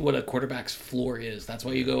tells you what a quarterback's floor is. That's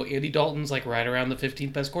why you go, Andy Dalton's like right around the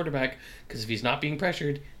 15th best quarterback, because if he's not being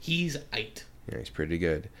pressured, he's aight. Yeah, he's pretty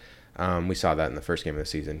good. We saw that in the first game of the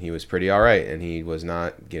season. He was pretty all right, and he was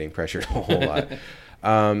not getting pressured a whole lot.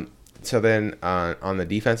 So then on the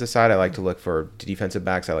defensive side, I like to look for defensive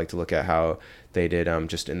backs. I like to look at how they did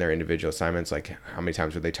just in their individual assignments, like how many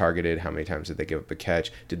times were they targeted, how many times did they give up a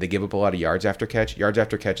catch, did they give up a lot of yards after catch? Yards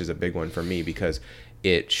after catch is a big one for me because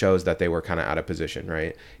it shows that they were kind of out of position,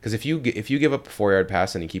 right? Because if you give up a 4-yard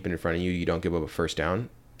pass and you keep it in front of you, you don't give up a first down.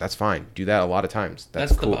 That's fine. Do that a lot of times.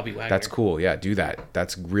 That's cool. The Bobby Wagner. That's cool. Yeah, do that.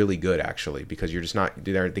 That's really good actually, because you're just not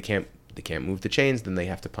they can't move the chains, then they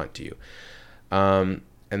have to punt to you.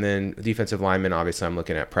 And then defensive linemen, obviously, I'm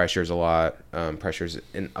looking at pressures a lot. Pressures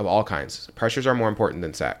of all kinds. Pressures are more important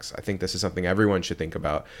than sacks. I think this is something everyone should think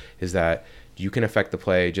about, is that you can affect the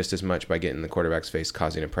play just as much by getting the quarterback's face,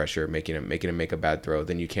 causing a pressure, making him make a bad throw,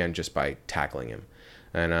 than you can just by tackling him.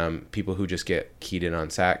 And people who just get keyed in on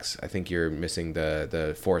sacks, I think you're missing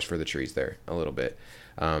the forest for the trees there a little bit.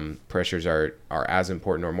 Pressures are as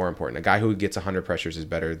important or more important. A guy who gets 100 pressures is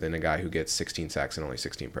better than a guy who gets 16 sacks and only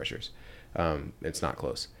 16 pressures. It's not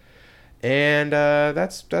close. And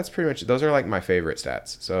that's pretty much, those are like my favorite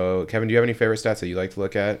stats. So Kevin, do you have any favorite stats that you like to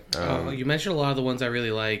look at? You mentioned a lot of the ones I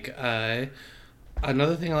really like.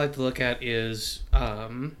 Another thing I like to look at is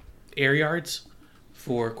air yards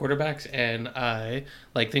for quarterbacks, and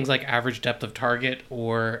like things like average depth of target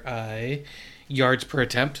or yards per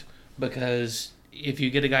attempt, because if you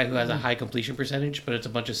get a guy who has a high completion percentage but it's a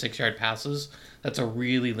bunch of 6-yard passes, that's a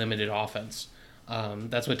really limited offense.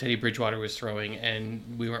 That's what Teddy Bridgewater was throwing, and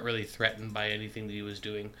we weren't really threatened by anything that he was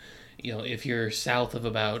doing. If you're south of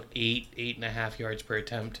about 8.5 yards per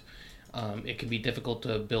attempt, it can be difficult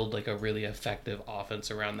to build like a really effective offense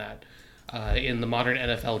around that. In the modern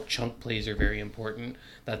NFL, chunk plays are very important.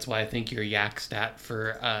 That's why I think your yak stat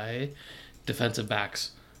for defensive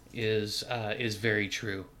backs is very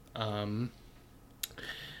true.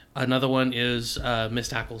 Another one is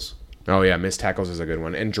missed tackles. Oh yeah, missed tackles is a good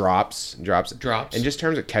one, and drops. And just in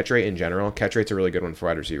terms of catch rate in general, catch rate's a really good one for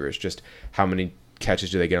wide receivers. Just how many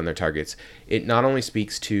catches do they get on their targets, it not only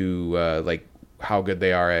speaks to like how good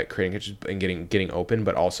they are at creating catches and getting open,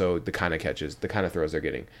 but also the kind of catches, the kind of throws they're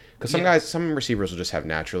getting. Because some receivers will just have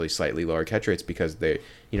naturally slightly lower catch rates because they're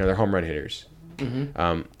home run hitters.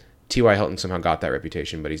 Mm-hmm. T.Y. Hilton somehow got that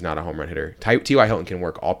reputation, but he's not a home run hitter. T.Y. Hilton can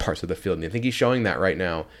work all parts of the field, and I think he's showing that right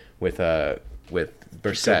now with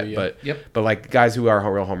Brissett. But like guys who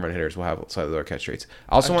are real home run hitters will have slightly lower catch rates.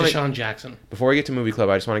 I also want Deshaun Jackson. Before we get to movie club,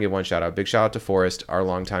 I just want to give one shout out. Big shout out to Forrest, our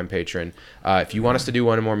longtime patron. If you want us to do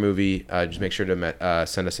one more movie, just make sure to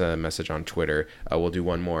send us a message on Twitter. We'll do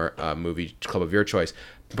one more movie club of your choice.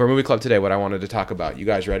 For movie club today, what I wanted to talk about. You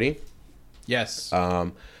guys ready? Yes.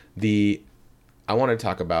 I want to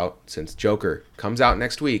talk about, since Joker comes out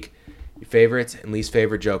next week, your favorites and least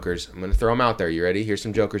favorite Jokers. I'm going to throw them out there. You ready? Here's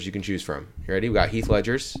some Jokers you can choose from. You ready? We got Heath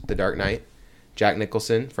Ledger's The Dark Knight, Jack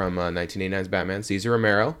Nicholson from 1989's Batman, Cesar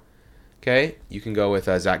Romero. Okay, you can go with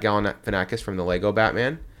Zach Galifianakis from the Lego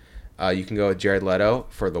Batman. You can go with Jared Leto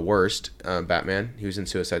for the worst Batman. He was in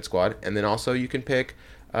Suicide Squad. And then also you can pick,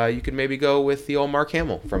 you could maybe go with the old Mark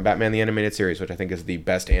Hamill from Batman the Animated Series, which I think is the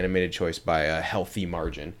best animated choice by a healthy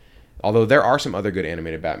margin. Although there are some other good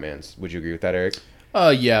animated Batmans. Would you agree with that, Eric?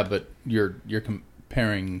 Yeah, but you're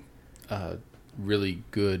comparing really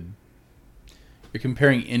good. You're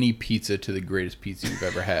comparing any pizza to the greatest pizza you've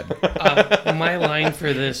ever had. My line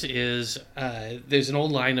for this is, there's an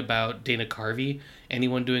old line about Dana Carvey.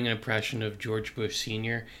 Anyone doing an impression of George Bush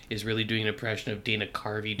Sr. is really doing an impression of Dana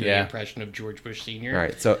Carvey doing an impression of George Bush Sr. All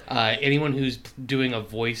right, so anyone who's doing a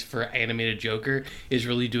voice for animated Joker is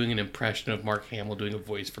really doing an impression of Mark Hamill doing a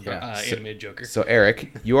voice for animated Joker. So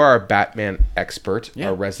Eric, you are a Batman expert,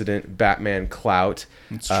 a resident Batman clout.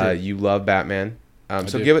 That's true. You love Batman.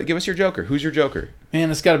 So give us your Joker. Who's your Joker?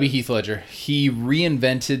 Man, it's got to be Heath Ledger. He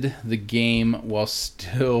reinvented the game while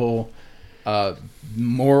still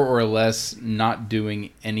more or less not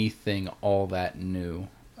doing anything all that new.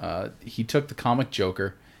 He took the comic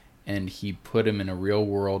Joker and he put him in a real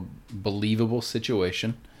world believable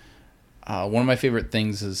situation. One of my favorite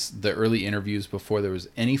things is the early interviews before there was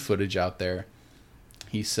any footage out there.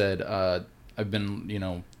 He said, I've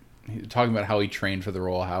been, talking about how he trained for the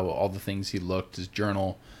role, how all the things he looked, his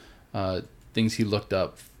journal, things he looked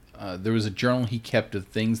up. There was a journal he kept of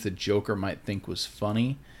things that Joker might think was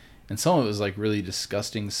funny. And some of it was like really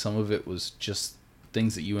disgusting. Some of it was just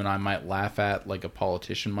things that you and I might laugh at, like a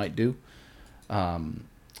politician might do.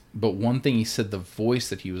 But one thing he said, the voice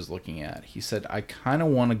that he was looking at, he said, I kind of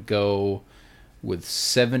want to go with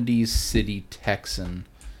 70s city Texan.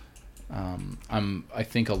 I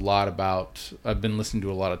think a lot about, I've been listening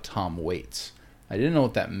to a lot of Tom Waits. I didn't know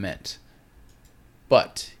what that meant.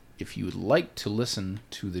 But if you would like to listen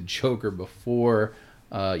to the Joker before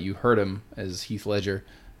you heard him as Heath Ledger,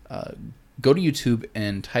 go to YouTube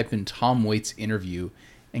and type in Tom Waits interview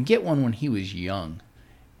and get one when he was young.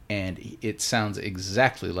 And it sounds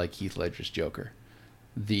exactly like Heath Ledger's Joker.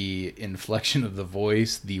 The inflection of the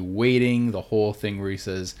voice, the waiting, the whole thing where he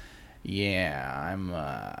says, yeah, I'm,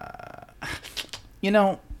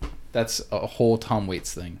 that's a whole Tom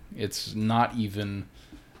Waits thing. It's not even,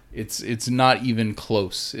 it's not even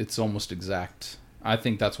close. It's almost exact. I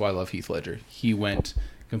think that's why I love Heath Ledger. He went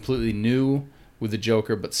completely new with the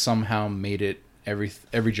Joker, but somehow made it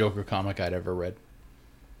every Joker comic I'd ever read.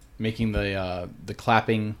 Making the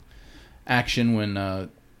clapping action when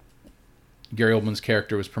Gary Oldman's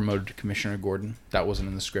character was promoted to Commissioner Gordon. That wasn't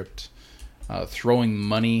in the script. Throwing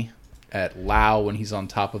money at Lau when he's on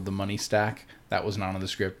top of the money stack. That was not in the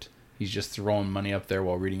script. He's just throwing money up there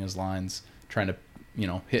while reading his lines, trying to,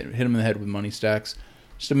 hit him in the head with money stacks.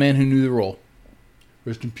 Just a man who knew the role.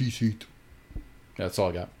 Rest in peace, Heath. That's all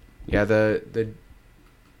I got. Yeah, the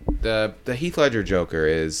Heath Ledger Joker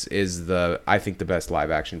is I think the best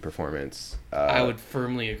live action performance. I would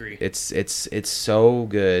firmly agree. It's so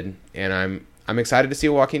good, and I'm excited to see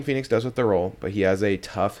what Joaquin Phoenix does with the role, but he has a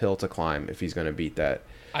tough hill to climb if he's going to beat that.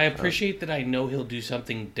 I appreciate that I know he'll do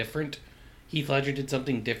something different. Heath Ledger did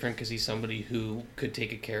something different because he's somebody who could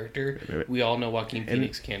take a character. We all know Joaquin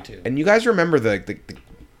Phoenix can too. And you guys remember the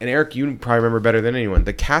and Eric, you probably remember better than anyone,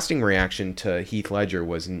 the casting reaction to Heath Ledger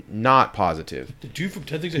was not positive. The dude from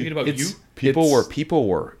 10 Things I Hate About You? People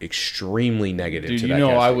were extremely negative to that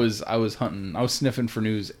casting. I was hunting, I was sniffing for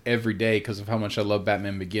news every day because of how much I love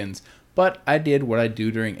Batman Begins. But I did what I do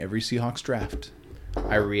during every Seahawks draft.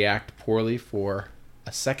 I react poorly for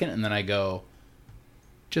a second, and then I go,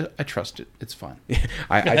 I trust it. It's fine.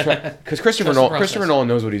 I try, because Christopher Nolan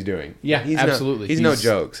knows what he's doing. Yeah, absolutely. He's no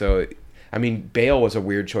joke. So, I mean, Bale was a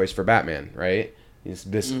weird choice for Batman, right?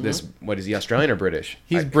 This what is he, Australian or British?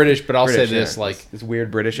 He's British, but I'll British, say this, yeah. like this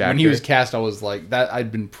weird British actor. when he was cast, I was like that.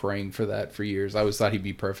 I'd been praying for that for years. I always thought he'd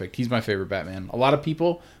be perfect. He's my favorite Batman. A lot of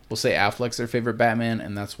people will say Affleck's their favorite Batman,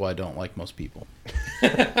 and that's why I don't like most people.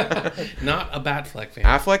 Not a Batfleck fan.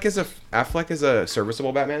 Affleck is a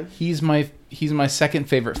serviceable Batman. He's my second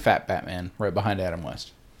favorite fat Batman, right behind Adam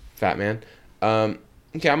West. Fat man.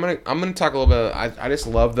 Okay, I'm gonna talk a little bit. I just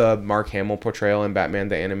love the Mark Hamill portrayal in Batman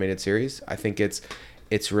the Animated Series. I think it's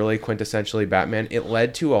really quintessentially Batman. It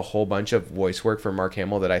led to a whole bunch of voice work for Mark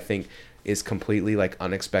Hamill that I think is completely like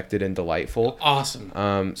unexpected and delightful.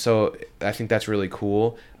 Awesome. So I think that's really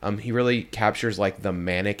cool. He really captures like the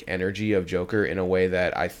manic energy of Joker in a way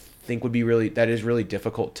that I think would be really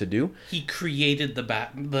difficult to do. He created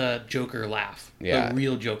the Joker laugh. Yeah. The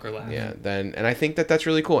real Joker laugh. Yeah. And I think that's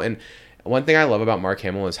really cool. And one thing I love about Mark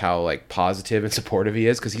Hamill is how like positive and supportive he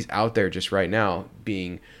is, because he's out there just right now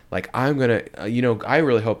being like, I'm gonna, I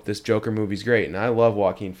really hope this Joker movie's great, and I love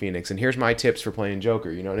Joaquin Phoenix, and here's my tips for playing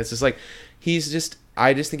Joker, and it's just like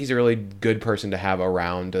I just think he's a really good person to have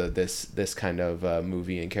around this kind of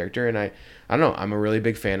movie and character, and I don't know, I'm a really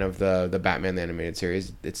big fan of the Batman the Animated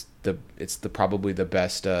Series. It's probably the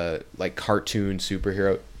best like cartoon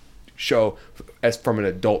superhero show as from an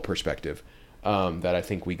adult perspective. That I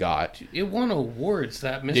think we got. It won awards.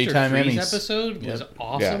 That Mr. Daytime Freeze Emmys. episode was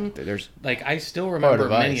awesome. Yeah, there's like I still remember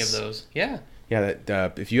Device. many of those. Yeah. Yeah,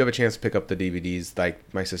 that if you have a chance to pick up the DVDs,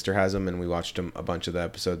 like my sister has them, and we watched a bunch of the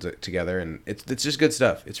episodes together, and it's just good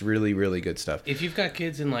stuff. It's really, really good stuff. If you've got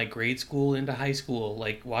kids in like grade school into high school,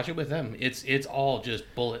 like watch it with them. It's all just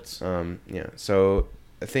bullets. Yeah. So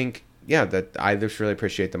I think that I just really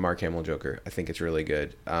appreciate the Mark Hamill Joker. I think it's really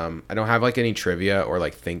good. I don't have like any trivia or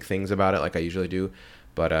like think things about it like I usually do,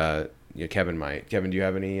 but Kevin might. Kevin, do you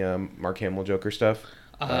have any Mark Hamill Joker stuff?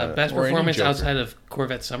 Best or any performance Joker. outside of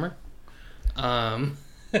Corvette Summer. Mark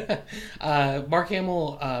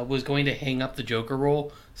Hamill was going to hang up the Joker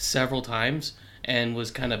role several times and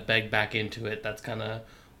was kind of begged back into it. That's kind of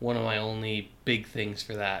one of my only big things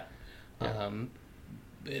for that. Yeah.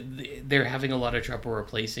 They're having a lot of trouble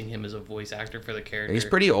replacing him as a voice actor for the character. And he's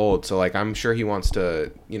pretty old, so like I'm sure he wants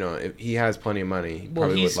to, if he has plenty of money, he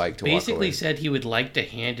probably would like to walk away. Basically said he would like to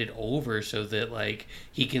hand it over so that like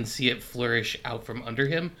he can see it flourish out from under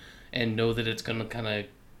him and know that it's going to kind of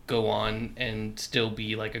go on and still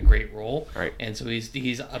be like a great role. Right. And so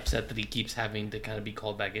he's upset that he keeps having to kind of be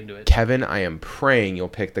called back into it. Kevin, I am praying you'll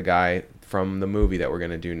pick the guy from the movie that we're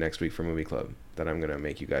going to do next week for Movie Club that I'm going to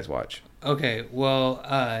make you guys watch. Okay, well,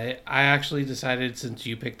 I actually decided, since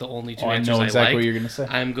you picked the only two answers I know exactly like, what you're going to say.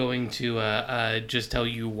 I'm going to just tell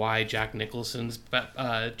you why Jack Nicholson's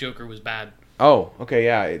Joker was bad. Oh, okay,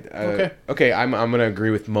 yeah. Okay. I'm gonna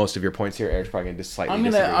agree with most of your points here. Eric's probably gonna just slightly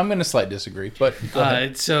disagree. I'm gonna slightly disagree, but go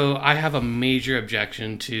ahead. So I have a major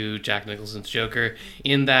objection to Jack Nicholson's Joker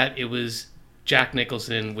in that it was Jack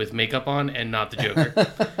Nicholson with makeup on and not the Joker.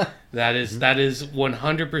 That is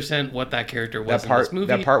 100% what that character was in this movie.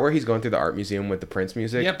 That part where he's going through the art museum with the Prince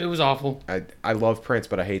music. Yep, it was awful. I love Prince,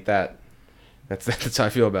 but I hate that. That's how I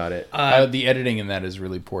feel about it. The editing in that is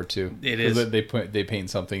really poor too. It is. They paint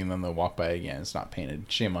something and then they'll walk by again. It's not painted.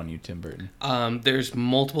 Shame on you, Tim Burton. There's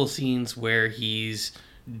multiple scenes where he's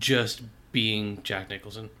just being Jack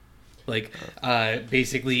Nicholson. Like,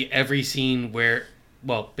 basically every scene.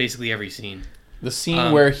 The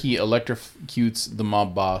scene where he electrocutes the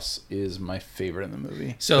mob boss is my favorite in the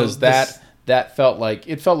movie. So that felt like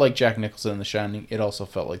Jack Nicholson in The Shining. It also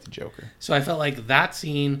felt like the Joker. So I felt like that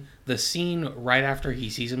scene, the scene right after he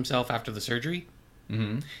sees himself after the surgery,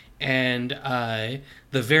 and the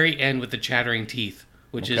very end with the chattering teeth,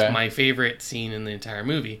 which is my favorite scene in the entire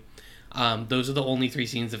movie. Those are the only three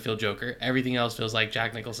scenes that feel Joker. Everything else feels like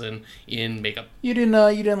Jack Nicholson in makeup. You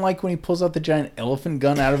didn't like when he pulls out the giant elephant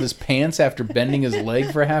gun out of his pants after bending his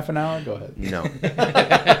leg for half an hour? Go ahead. No.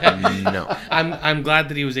 No. I'm glad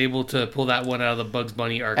that he was able to pull that one out of the Bugs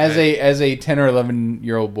Bunny archive. As a 10 or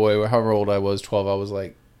 11-year-old boy, however old I was, 12, I was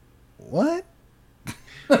like, what?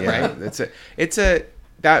 Yeah, it's a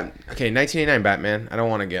 1989 Batman. I don't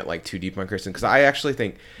want to get like too deep on Kristen because I actually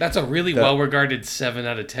think that's a really well-regarded 7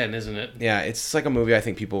 out of 10, isn't it? Yeah, it's like a movie I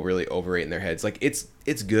think people really overrate in their heads. Like it's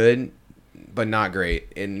good, but not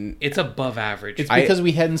great. And it's above average. It's because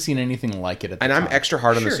we hadn't seen anything like it at the time. And I'm extra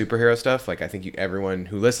hard on the superhero stuff. Like I think everyone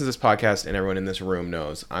who listens to this podcast and everyone in this room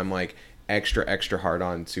knows I'm like extra hard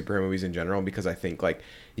on superhero movies in general because I think like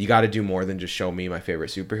you got to do more than just show me my favorite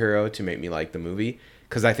superhero to make me like the movie.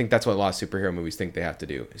 Because I think that's what a lot of superhero movies think they have to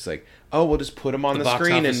do. It's like, oh, we'll just put them on the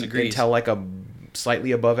screen and tell like a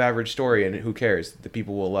slightly above average story, and who cares? The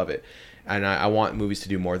people will love it. And I want movies to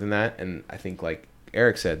do more than that. And I think like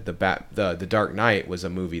Eric said, the Dark Knight was a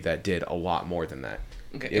movie that did a lot more than that.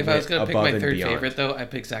 Okay, It if I was went going to pick above my and third beyond. favorite, though, I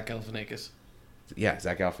pick Zach Galifianakis. Yeah,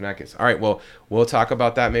 Zach Galifianakis. All right, well, we'll talk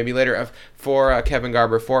about that maybe later. For Kevin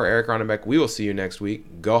Garber, for Eric Ronnebeck, we will see you next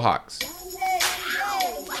week. Go Hawks.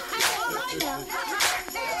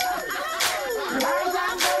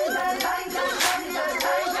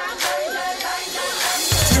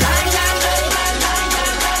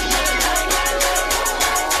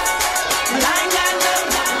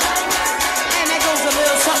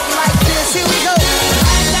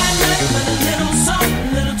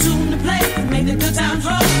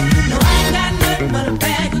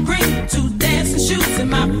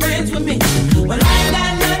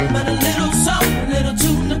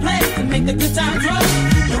 Good time.